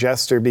court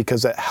jester,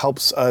 because it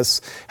helps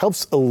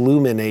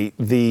illuminate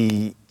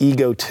the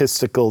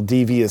egotistical,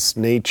 devious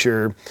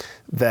nature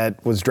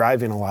that was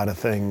driving a lot of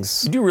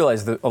things. You do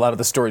realize that a lot of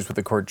the stories with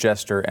the court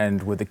jester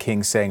end with the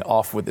king saying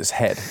 "off with his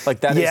head." Like,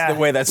 that is the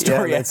way that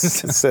story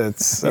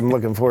ends. I'm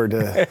looking forward to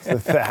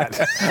that.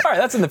 All right,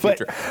 that's in the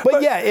future.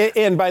 But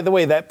and by the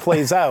way, that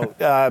plays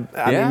out. I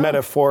mean,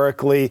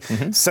 metaphorically,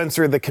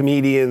 censor the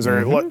comedians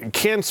or look,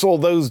 cancel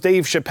those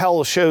Dave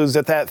Chappelle shows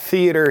at that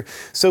theater.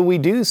 So we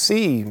do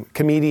see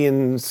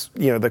comedians,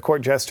 the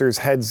court jesters'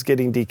 heads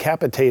getting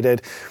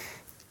decapitated.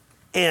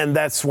 And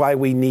that's why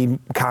we need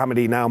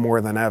comedy now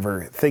more than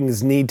ever.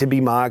 Things need to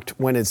be mocked.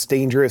 When it's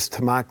dangerous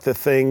to mock the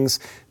things,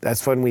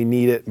 that's when we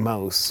need it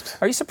most.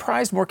 Are you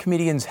surprised more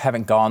comedians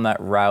haven't gone that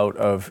route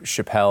of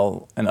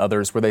Chappelle and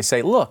others where they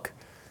say, look,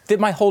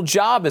 my whole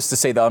job is to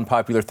say the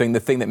unpopular thing,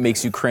 the thing that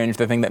makes you cringe,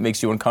 the thing that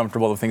makes you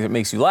uncomfortable, the thing that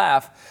makes you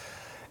laugh.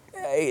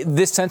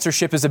 This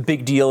censorship is a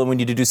big deal and we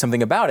need to do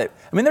something about it.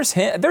 I mean,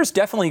 there's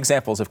definitely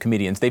examples of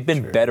comedians. They've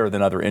been better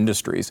than other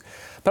industries.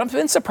 But I've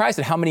been surprised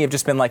at how many have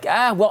just been like,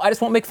 I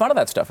just won't make fun of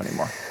that stuff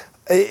anymore.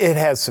 It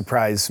has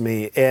surprised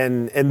me.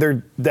 And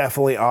there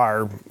definitely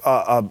are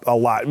a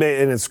lot.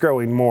 And it's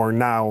growing more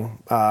now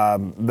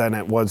than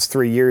it was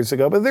 3 years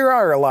ago. But there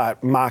are a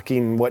lot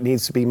mocking what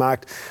needs to be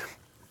mocked.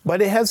 But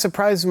it has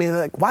surprised me,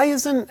 like, why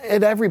isn't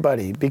it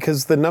everybody?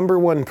 Because the number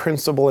one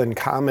principle in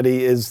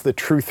comedy is the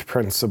truth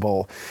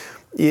principle.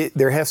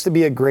 There has to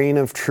be a grain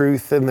of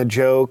truth in the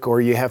joke, or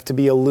you have to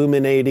be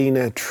illuminating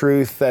a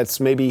truth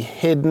that's maybe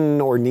hidden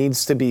or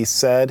needs to be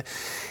said.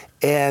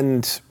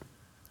 And,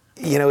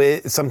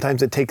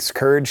 sometimes it takes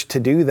courage to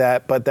do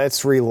that, but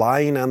that's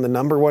relying on the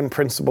number one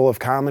principle of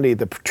comedy,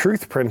 the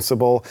truth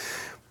principle.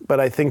 but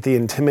I think the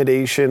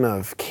intimidation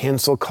of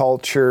cancel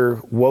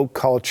culture, woke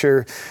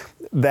culture,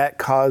 that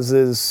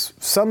causes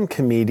some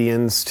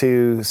comedians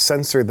to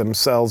censor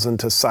themselves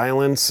into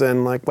silence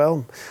and like,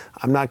 well,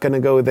 I'm not going to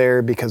go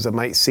there because it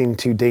might seem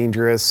too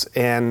dangerous.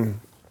 And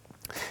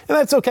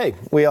that's okay.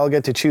 We all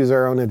get to choose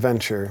our own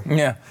adventure.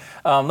 Yeah.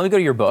 Let me go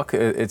to your book.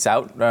 It's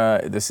out.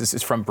 This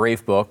is from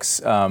Brave Books.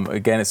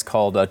 Again, it's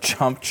called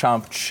Chomp,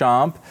 Chomp,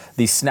 Chomp,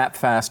 the Snap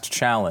Fast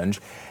Challenge.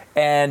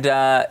 And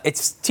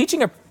it's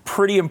teaching a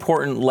pretty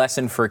important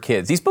lesson for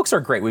kids. These books are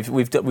great.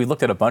 We've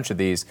looked at a bunch of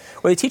these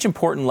where they teach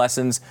important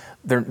lessons.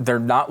 They're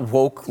not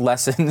woke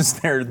lessons.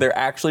 They're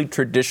actually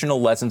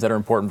traditional lessons that are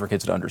important for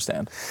kids to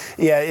understand.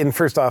 Yeah, and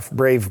first off,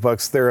 Brave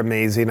Books, they're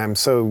amazing. I'm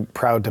so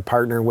proud to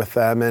partner with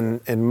them.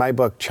 And my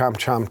book, Chomp,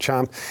 Chomp,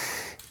 Chomp,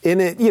 in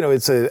it,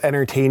 it's an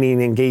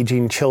entertaining,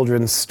 engaging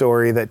children's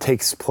story that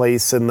takes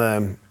place in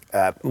the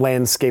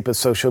landscape of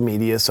social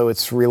media, so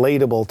it's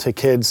relatable to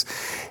kids.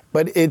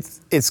 But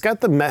it's got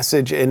the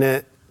message in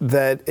it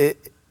that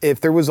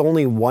if there was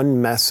only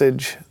one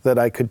message that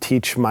I could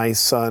teach my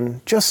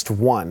son, just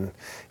one,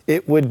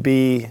 it would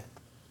be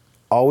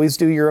always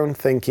do your own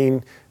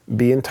thinking,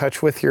 be in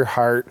touch with your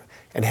heart,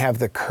 and have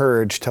the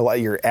courage to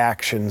let your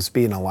actions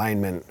be in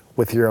alignment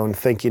with your own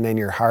thinking and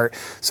your heart.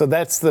 So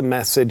that's the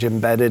message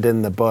embedded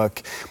in the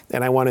book.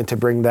 And I wanted to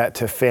bring that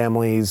to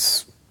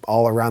families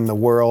all around the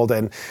world.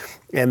 And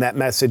that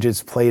message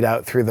is played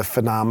out through the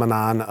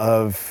phenomenon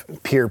of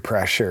peer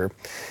pressure.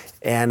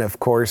 And of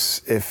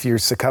course, if you're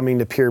succumbing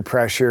to peer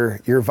pressure,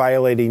 you're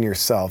violating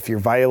yourself. You're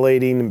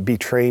violating,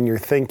 betraying your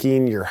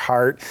thinking, your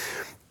heart.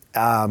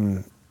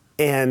 And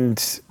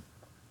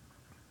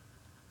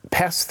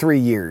past 3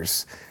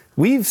 years,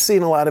 we've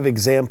seen a lot of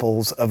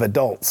examples of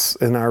adults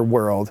in our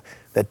world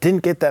that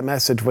didn't get that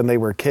message when they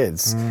were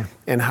kids,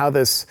 and how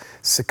this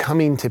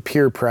succumbing to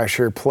peer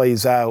pressure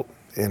plays out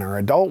in our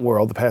adult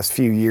world the past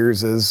few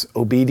years is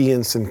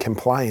obedience and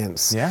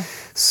compliance. Yeah.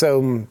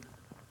 So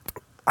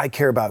I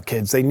care about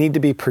kids. They need to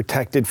be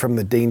protected from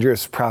the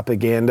dangerous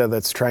propaganda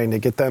that's trying to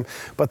get them,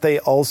 but they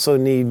also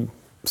need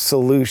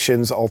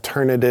solutions,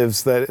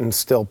 alternatives that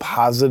instill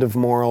positive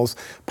morals,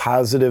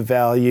 positive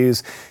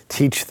values,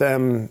 teach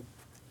them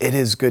it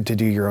is good to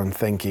do your own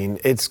thinking.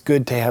 It's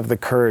good to have the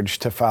courage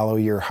to follow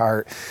your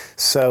heart.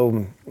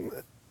 So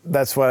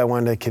that's what I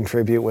wanted to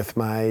contribute with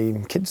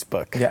my kids'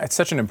 book. Yeah, it's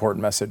such an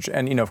important message.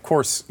 And, of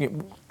course,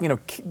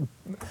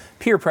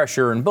 peer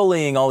pressure and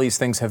bullying, all these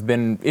things have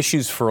been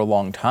issues for a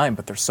long time,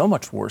 but they're so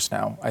much worse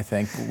now, I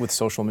think, with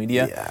social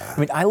media. Yeah. I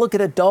mean, I look at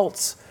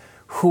adults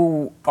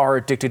who are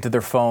addicted to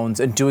their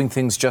phones and doing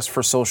things just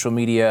for social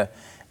media,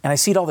 and I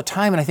see it all the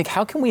time, and I think,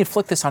 how can we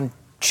inflict this on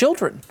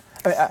children?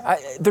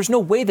 There's no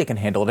way they can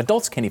handle it.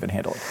 Adults can't even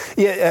handle it.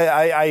 Yeah,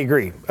 I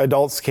agree.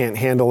 Adults can't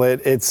handle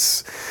it.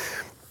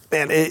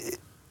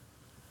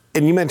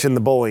 And you mentioned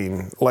the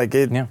bullying,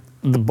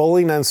 the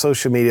bullying on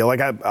social media.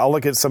 Like I'll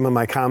look at some of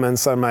my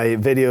comments on my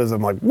videos.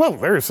 I'm like, whoa,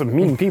 there's some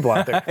mean people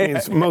out there.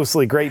 It's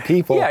mostly great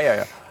people.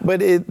 Yeah. But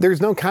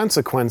there's no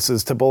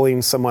consequences to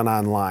bullying someone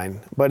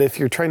online. But if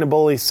you're trying to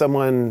bully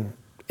someone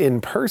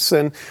in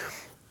person,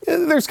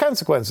 there's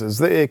consequences.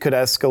 It could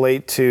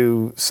escalate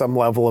to some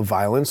level of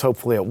violence.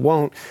 Hopefully it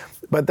won't.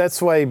 But that's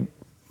why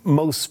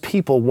most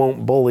people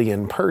won't bully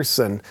in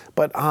person.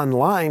 But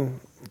online,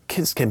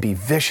 kids can be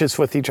vicious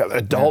with each other.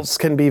 Adults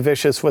can be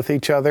vicious with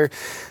each other.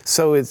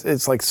 So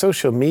it's like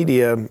social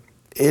media,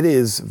 it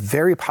is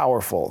very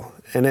powerful.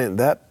 And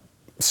that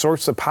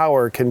source of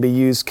power can be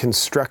used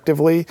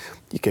constructively.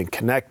 You can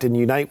connect and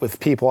unite with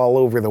people all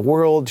over the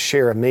world,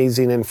 share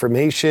amazing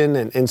information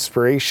and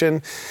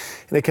inspiration.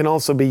 And it can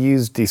also be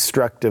used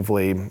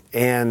destructively.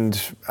 And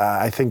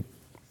I think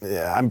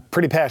I'm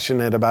pretty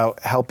passionate about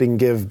helping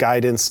give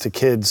guidance to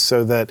kids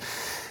so that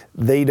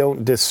they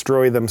don't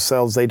destroy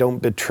themselves, they don't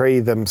betray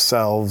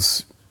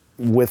themselves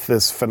with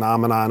this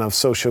phenomenon of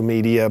social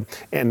media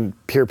and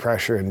peer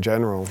pressure in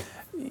general.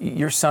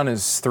 Your son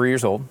is 3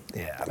 years old,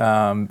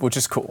 which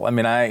is cool. I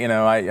mean,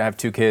 I have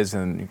 2 kids,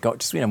 and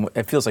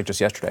it feels like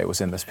just yesterday I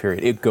was in this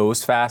period. It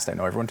goes fast. I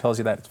know everyone tells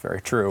you that. It's very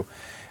true.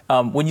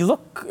 When you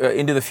look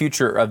into the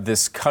future of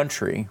this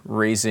country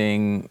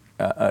raising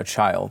a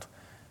child,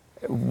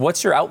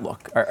 what's your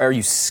outlook? Are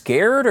you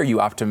scared? Are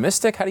you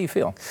optimistic? How do you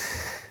feel?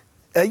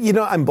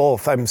 I'm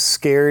both. I'm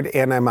scared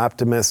and I'm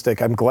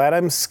optimistic. I'm glad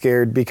I'm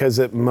scared because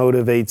it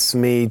motivates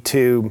me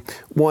to,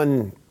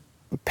 one,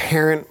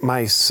 parent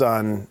my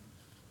son.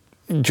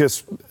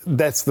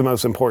 That's the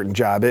most important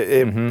job.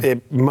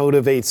 It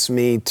motivates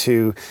me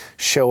to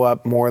show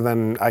up more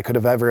than I could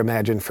have ever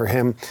imagined for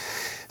him.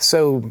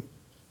 So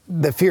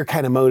the fear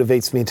kind of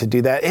motivates me to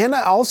do that. And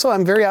also,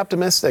 I'm very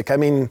optimistic. I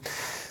mean,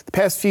 the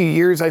past few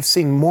years, I've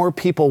seen more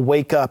people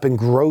wake up and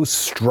grow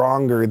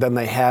stronger than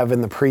they have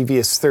in the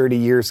previous 30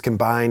 years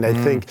combined. I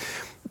think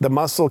the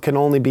muscle can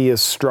only be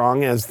as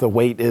strong as the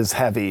weight is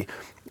heavy.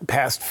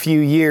 Past few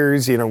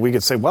years, we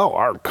could say, well,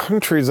 our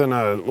country's in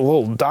a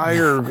little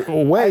dire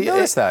way. I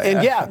noticed that.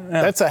 And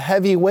that's a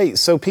heavy weight.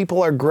 So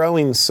people are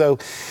growing. So,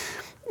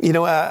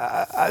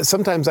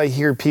 sometimes I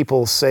hear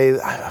people say,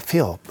 I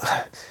feel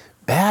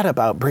bad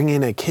about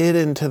bringing a kid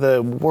into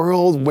the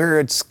world where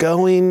it's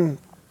going.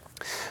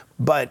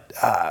 But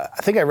I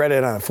think I read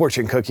it on a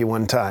fortune cookie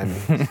one time.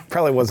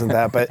 Probably wasn't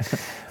that, but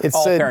it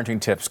all said,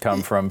 parenting tips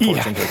come from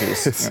fortune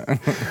cookies.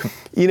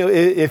 You know,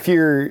 if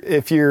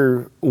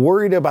you're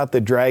worried about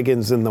the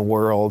dragons in the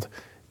world,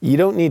 you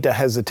don't need to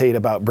hesitate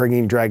about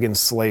bringing dragon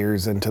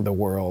slayers into the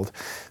world.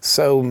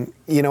 So,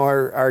 you know,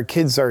 our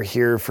kids are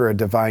here for a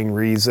divine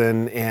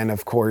reason, and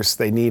of course,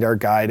 they need our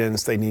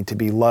guidance. They need to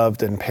be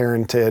loved and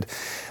parented.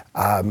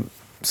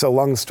 So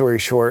long story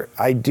short,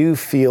 I do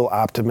feel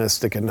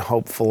optimistic and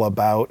hopeful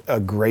about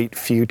a great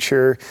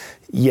future,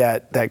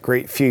 yet that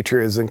great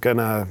future isn't going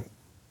to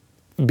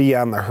be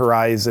on the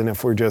horizon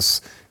if we're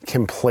just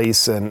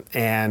complacent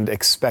and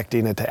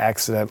expecting it to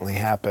accidentally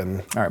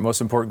happen. All right, most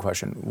important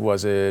question.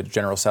 Was it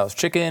General Tso's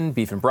chicken,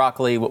 beef and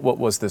broccoli? What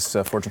was this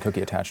fortune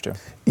cookie attached to?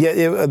 Yeah,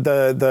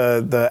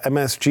 the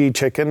MSG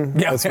chicken,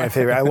 that's my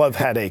favorite. I love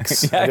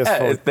headaches.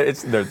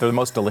 They're the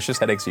most delicious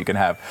headaches you can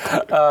have.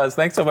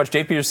 Thanks so much.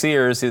 JP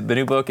Sears, the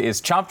new book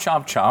is Chomp,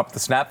 Chomp, Chomp, the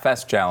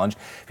Snapfest Challenge.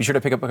 Be sure to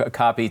pick up a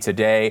copy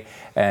today.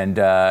 And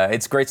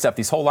it's great stuff.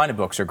 These whole line of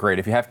books are great.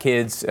 If you have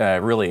kids,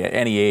 really at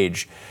any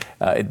age,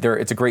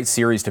 it's a great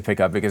series to pick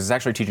up because it's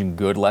actually teaching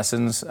good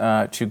lessons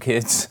to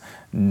kids,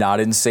 not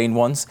insane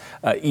ones.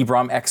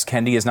 Ibram X.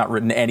 Kendi has not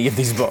written any of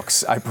these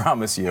books, I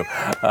promise you.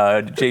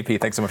 JP,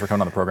 thanks so much for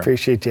coming on the program.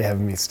 Appreciate you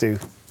having me, Stu.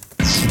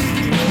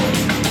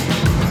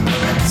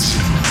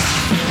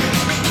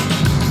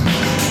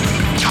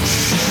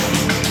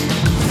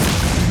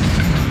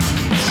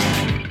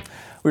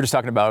 We were just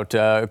talking about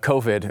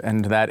COVID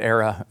and that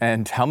era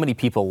and how many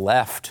people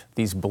left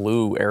these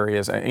blue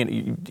areas.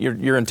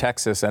 You're in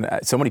Texas, and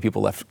so many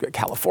people left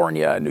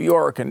California and New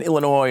York and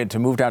Illinois and to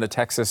move down to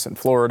Texas and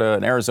Florida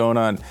and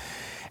Arizona.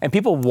 And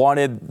people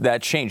wanted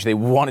that change. They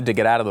wanted to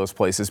get out of those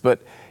places.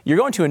 But you're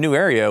going to a new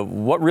area.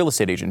 What real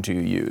estate agent do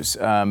you use?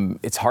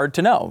 It's hard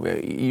to know.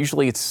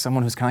 Usually it's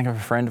someone who's kind of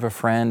a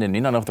friend, and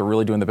you don't know if they're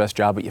really doing the best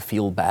job, but you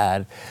feel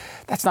bad.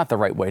 That's not the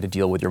right way to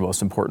deal with your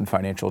most important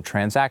financial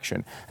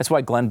transaction. That's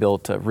why Glenn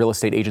built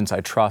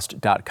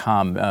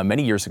realestateagentsitrust.com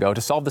many years ago to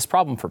solve this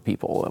problem for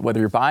people. Whether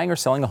you're buying or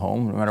selling a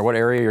home, no matter what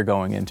area you're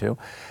going into,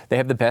 they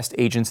have the best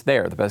agents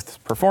there, the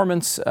best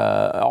performance, they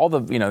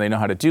know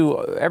how to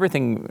do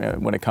everything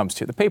when it comes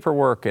to the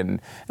paperwork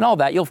and all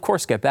that. You'll of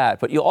course get that,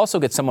 but you'll also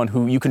get someone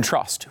who you can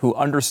trust, who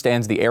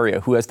understands the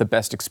area, who has the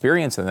best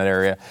experience in that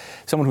area,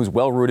 someone who's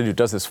well-rooted, who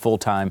does this full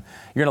time.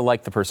 You're going to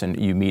like the person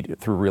you meet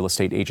through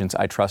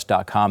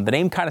realestateagentsitrust.com. The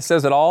name kind of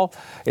says it all.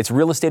 It's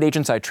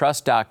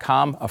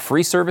realestateagentsitrust.com, a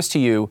free service to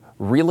you,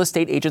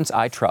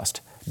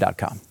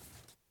 realestateagentsitrust.com.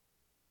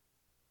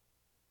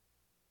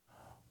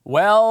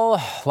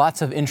 Well,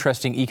 lots of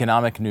interesting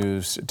economic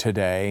news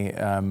today.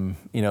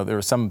 There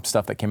was some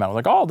stuff that came out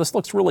like, oh, this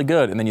looks really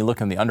good. And then you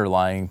look in the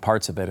underlying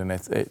parts of it, and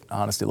it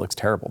honestly looks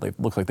terrible. They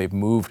look like they've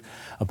moved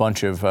a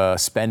bunch of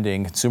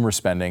consumer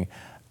spending,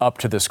 up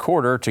to this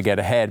quarter to get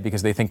ahead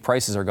because they think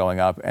prices are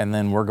going up. And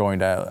then we're going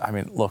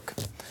to, look,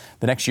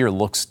 the next year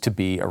looks to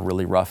be a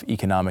really rough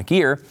economic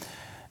year.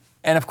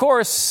 And of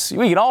course,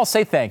 we can all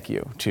say thank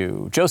you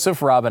to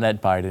Joseph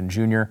Robinette Biden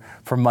Jr.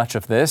 for much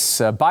of this.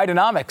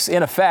 Bidenomics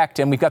in effect,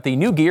 and we've got the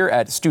new gear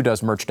at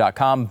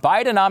StuDoesMerch.com.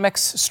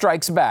 Bidenomics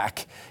strikes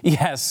back.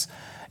 Yes,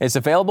 it's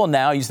available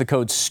now. Use the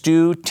code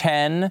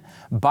STU10.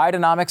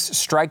 Bidenomics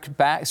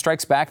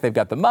strikes back. They've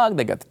got the mug,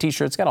 they've got the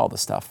t-shirts, got all the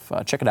stuff.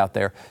 Check it out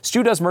there.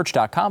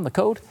 StuDoesMerch.com. The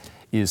code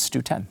is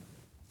STU10.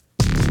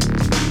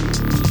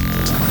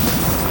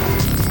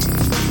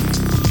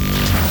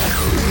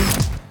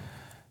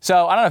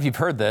 So I don't know if you've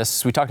heard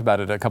this. We talked about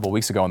it a couple of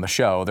weeks ago on the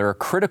show. There are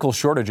critical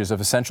shortages of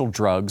essential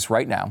drugs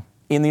right now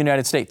in the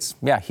United States.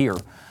 Yeah, here.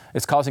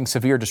 It's causing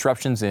severe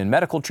disruptions in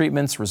medical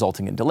treatments,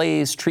 resulting in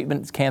delays,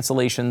 treatment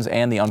cancellations,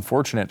 and the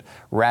unfortunate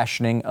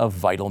rationing of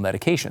vital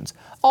medications.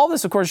 All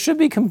this, of course, should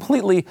be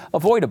completely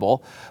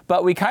avoidable,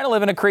 but we kind of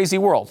live in a crazy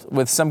world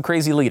with some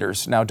crazy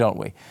leaders now, don't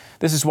we?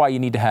 This is why you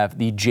need to have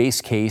the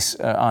Jace case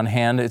on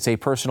hand. It's a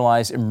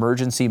personalized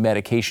emergency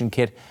medication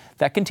kit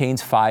that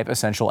contains 5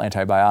 essential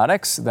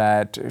antibiotics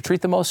that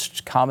treat the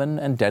most common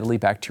and deadly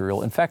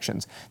bacterial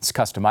infections. It's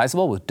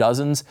customizable with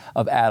dozens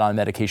of add-on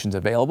medications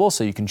available,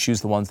 so you can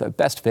choose the ones that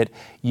best fit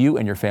you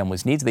and your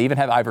family's needs. They even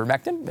have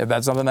ivermectin, if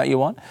that's something that you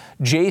want.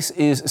 Jace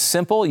is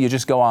simple. You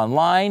just go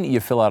online, you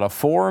fill out a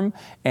form,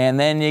 and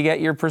then you get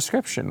your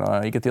prescription.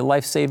 You get the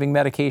life-saving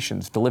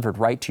medications delivered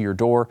right to your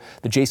door.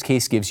 The Jace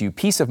case gives you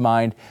peace of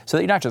mind so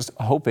that you're not just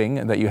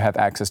hoping that you have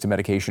access to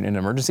medication in an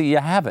emergency. You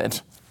have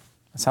it.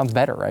 That sounds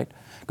better, right?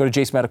 Go to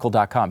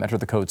jacemedical.com, enter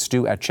the code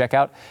STU at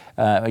checkout.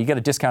 You get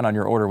a discount on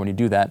your order when you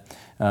do that.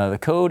 The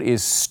code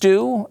is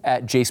STU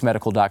at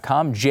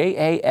jacemedical.com,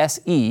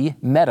 JASE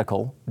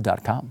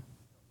medical.com.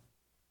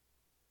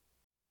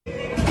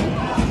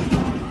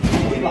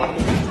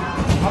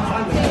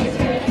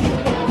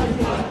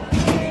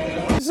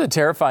 This is a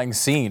terrifying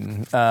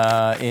scene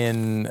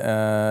in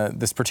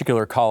this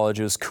particular college.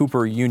 It was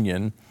Cooper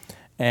Union,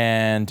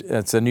 and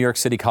it's a New York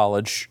City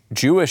college.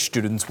 Jewish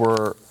students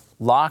were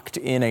locked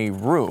in a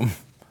room.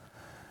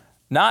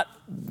 Not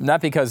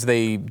because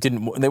they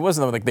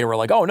wasn't like they were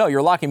like, oh no,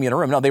 you're locking me in a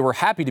room. No, they were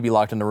happy to be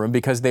locked in a room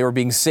because they were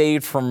being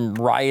saved from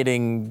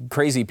rioting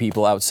crazy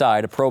people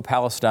outside. A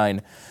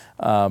pro-Palestine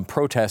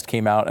protest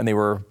came out, and they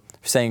were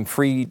saying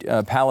free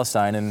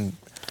Palestine and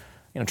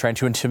trying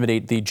to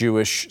intimidate the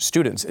Jewish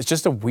students. It's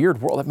just a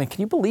weird world. I mean,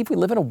 can you believe we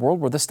live in a world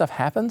where this stuff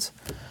happens?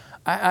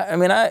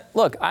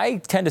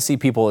 I tend to see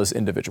people as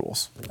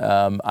individuals.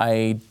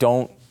 I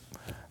don't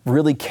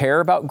really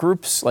care about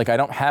groups. Like, I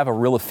don't have a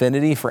real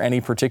affinity for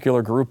any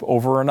particular group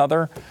over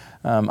another.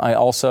 I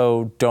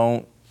also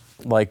don't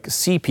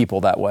see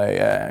people that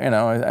way.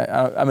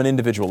 I'm an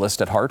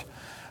individualist at heart.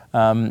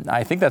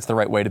 I think that's the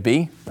right way to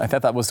be. I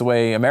thought that was the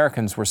way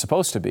Americans were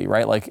supposed to be,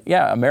 right?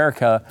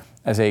 America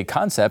as a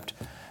concept,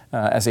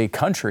 as a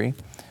country,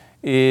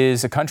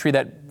 is a country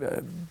that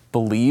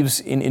believes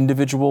in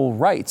individual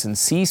rights and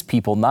sees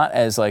people not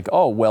as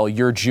oh, well,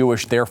 you're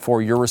Jewish,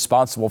 therefore you're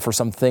responsible for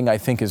something I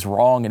think is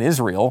wrong in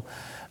Israel.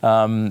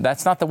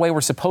 That's not the way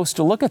we're supposed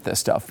to look at this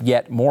stuff.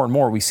 Yet more and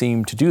more we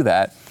seem to do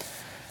that.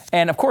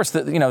 And of course,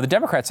 the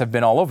Democrats have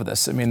been all over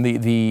this. I mean,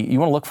 you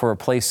want to look for a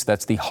place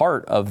that's the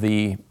heart of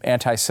the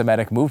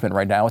anti-Semitic movement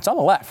right now. It's on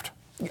the left.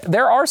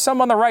 There are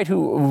some on the right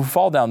who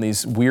fall down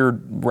these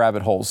weird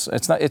rabbit holes.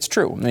 It's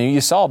true. I mean,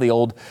 you saw the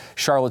old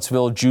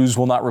Charlottesville Jews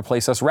will not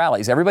replace us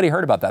rallies. Everybody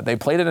heard about that. They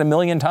played it a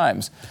million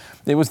times.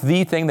 It was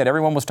the thing that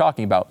everyone was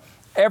talking about.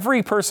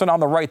 Every person on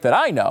the right that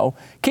I know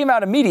came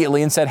out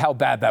immediately and said how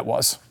bad that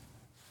was.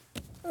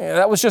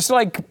 That was just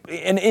like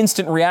an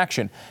instant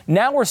reaction.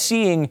 Now we're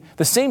seeing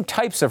the same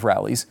types of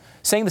rallies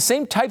saying the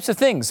same types of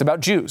things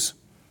about Jews,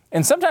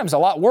 and sometimes a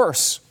lot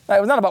worse. It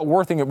was not about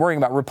worrying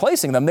about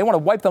replacing them. They want to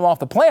wipe them off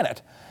the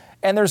planet.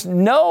 And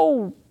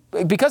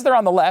because they're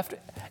on the left,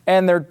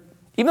 and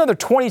even though they're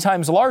 20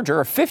 times larger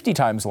or 50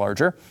 times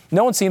larger,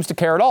 no one seems to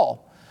care at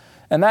all.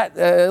 And that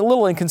a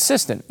little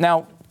inconsistent.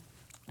 Now,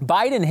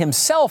 Biden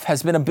himself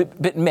has been a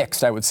bit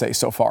mixed, I would say,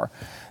 so far.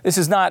 This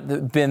has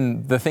not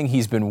been the thing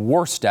he's been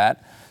worst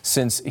at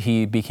since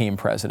he became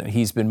president.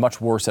 He's been much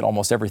worse at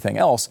almost everything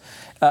else.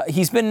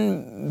 He's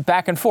been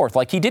back and forth.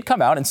 He did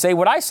come out and say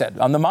what I said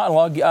on the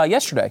monologue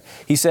yesterday.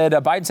 He said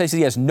Biden says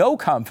he has no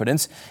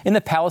confidence in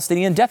the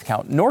Palestinian death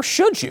count, nor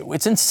should you.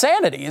 It's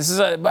insanity. This is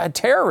a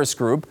terrorist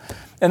group,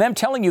 and them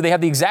telling you they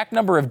have the exact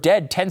number of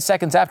dead 10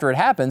 seconds after it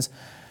happens,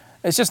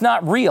 it's just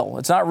not real.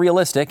 It's not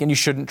realistic, and you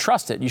shouldn't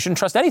trust it. You shouldn't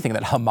trust anything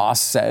that Hamas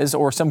says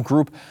or some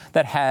group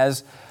that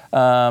has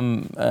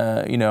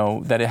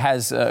that it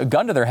has a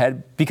gun to their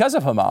head because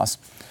of Hamas.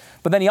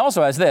 But then he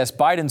also has this,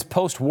 Biden's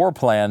post-war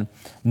plan,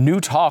 new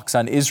talks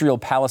on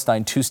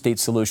Israel-Palestine two-state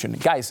solution.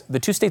 Guys, the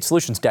two-state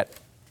solution's dead.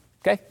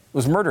 Okay? It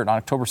was murdered on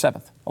October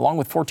 7th, along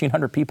with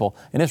 1,400 people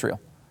in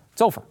Israel.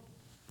 It's over.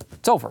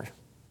 It's over.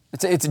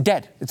 It's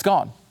dead. It's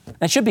gone.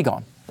 And it should be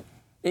gone.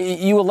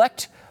 You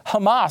elect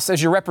Hamas as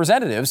your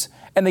representatives,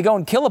 and they go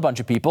and kill a bunch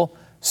of people.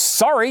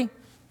 Sorry.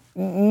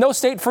 No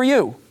state for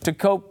you, to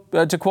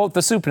quote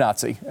the soup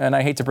Nazi. And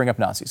I hate to bring up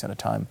Nazis at a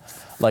time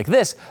like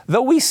this,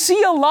 though we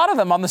see a lot of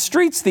them on the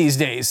streets these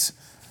days.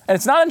 And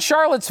it's not in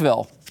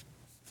Charlottesville.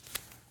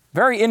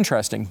 Very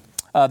interesting.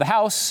 The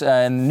House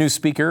and new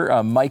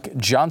Speaker Mike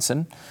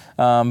Johnson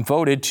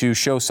voted to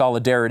show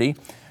solidarity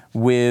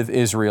with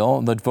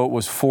Israel. The vote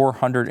was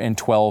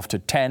 412 to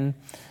 10.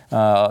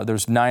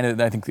 There's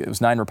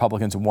 9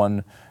 Republicans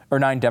and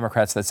 9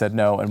 Democrats that said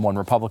no, and 1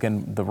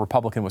 Republican. The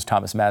Republican was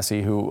Thomas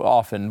Massey, who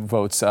often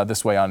votes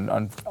this way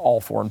on all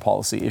foreign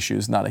policy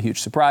issues. Not a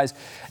huge surprise.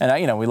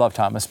 And we love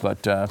Thomas,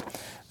 but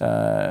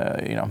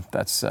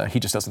that's he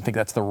just doesn't think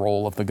that's the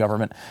role of the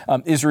government.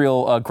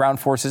 Israel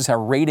ground forces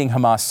are raiding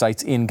Hamas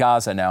sites in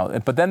Gaza now,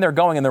 but then they're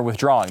going and they're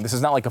withdrawing. This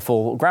is not like a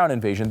full ground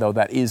invasion, though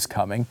that is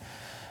coming,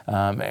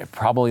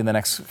 probably in the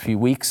next few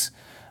weeks.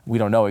 We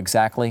don't know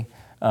exactly.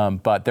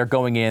 But they're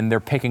going in, they're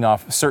picking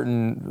off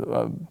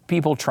certain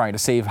people, trying to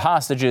save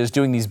hostages,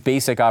 doing these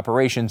basic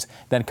operations,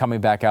 then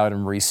coming back out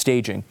and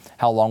restaging.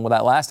 How long will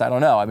that last? I don't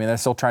know. I mean, they're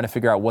still trying to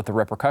figure out what the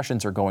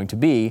repercussions are going to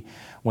be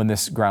when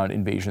this ground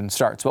invasion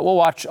starts. But we'll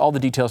watch all the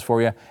details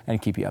for you and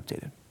keep you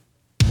updated.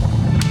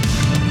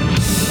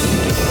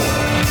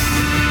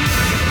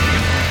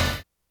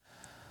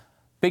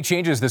 Big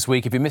changes this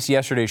week. If you missed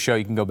yesterday's show,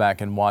 you can go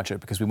back and watch it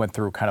because we went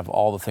through kind of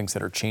all the things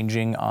that are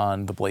changing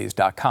on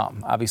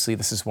theblaze.com. Obviously,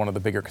 this is one of the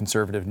bigger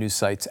conservative news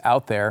sites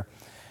out there,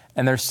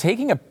 and they're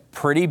taking a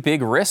pretty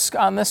big risk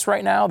on this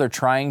right now. They're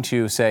trying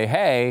to say,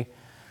 hey,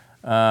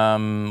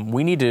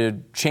 we need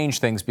to change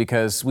things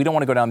because we don't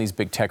want to go down these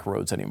big tech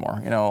roads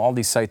anymore. All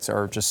these sites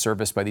are just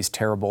serviced by these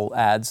terrible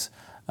ads,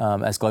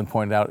 as Glenn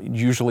pointed out,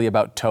 usually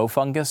about toe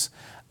fungus.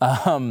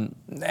 And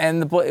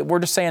we're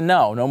just saying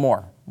no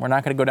more. We're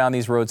not going to go down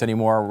these roads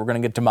anymore. We're going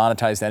to get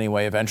demonetized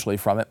anyway eventually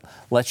from it.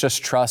 Let's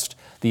just trust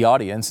the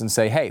audience and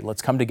say, hey,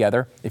 let's come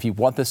together. If you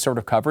want this sort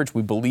of coverage,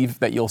 we believe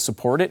that you'll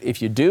support it.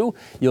 If you do,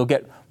 you'll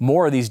get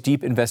more of these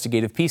deep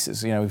investigative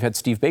pieces. We've had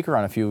Steve Baker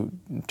on a few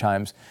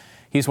times.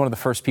 He's one of the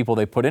first people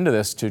they put into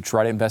this to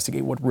try to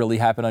investigate what really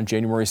happened on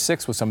January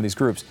 6th with some of these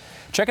groups.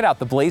 Check it out,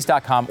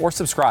 theblaze.com, or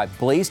subscribe,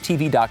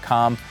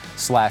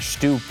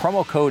 blazetv.com/Stu.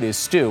 Promo code is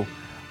Stu.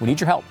 We need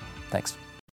your help. Thanks.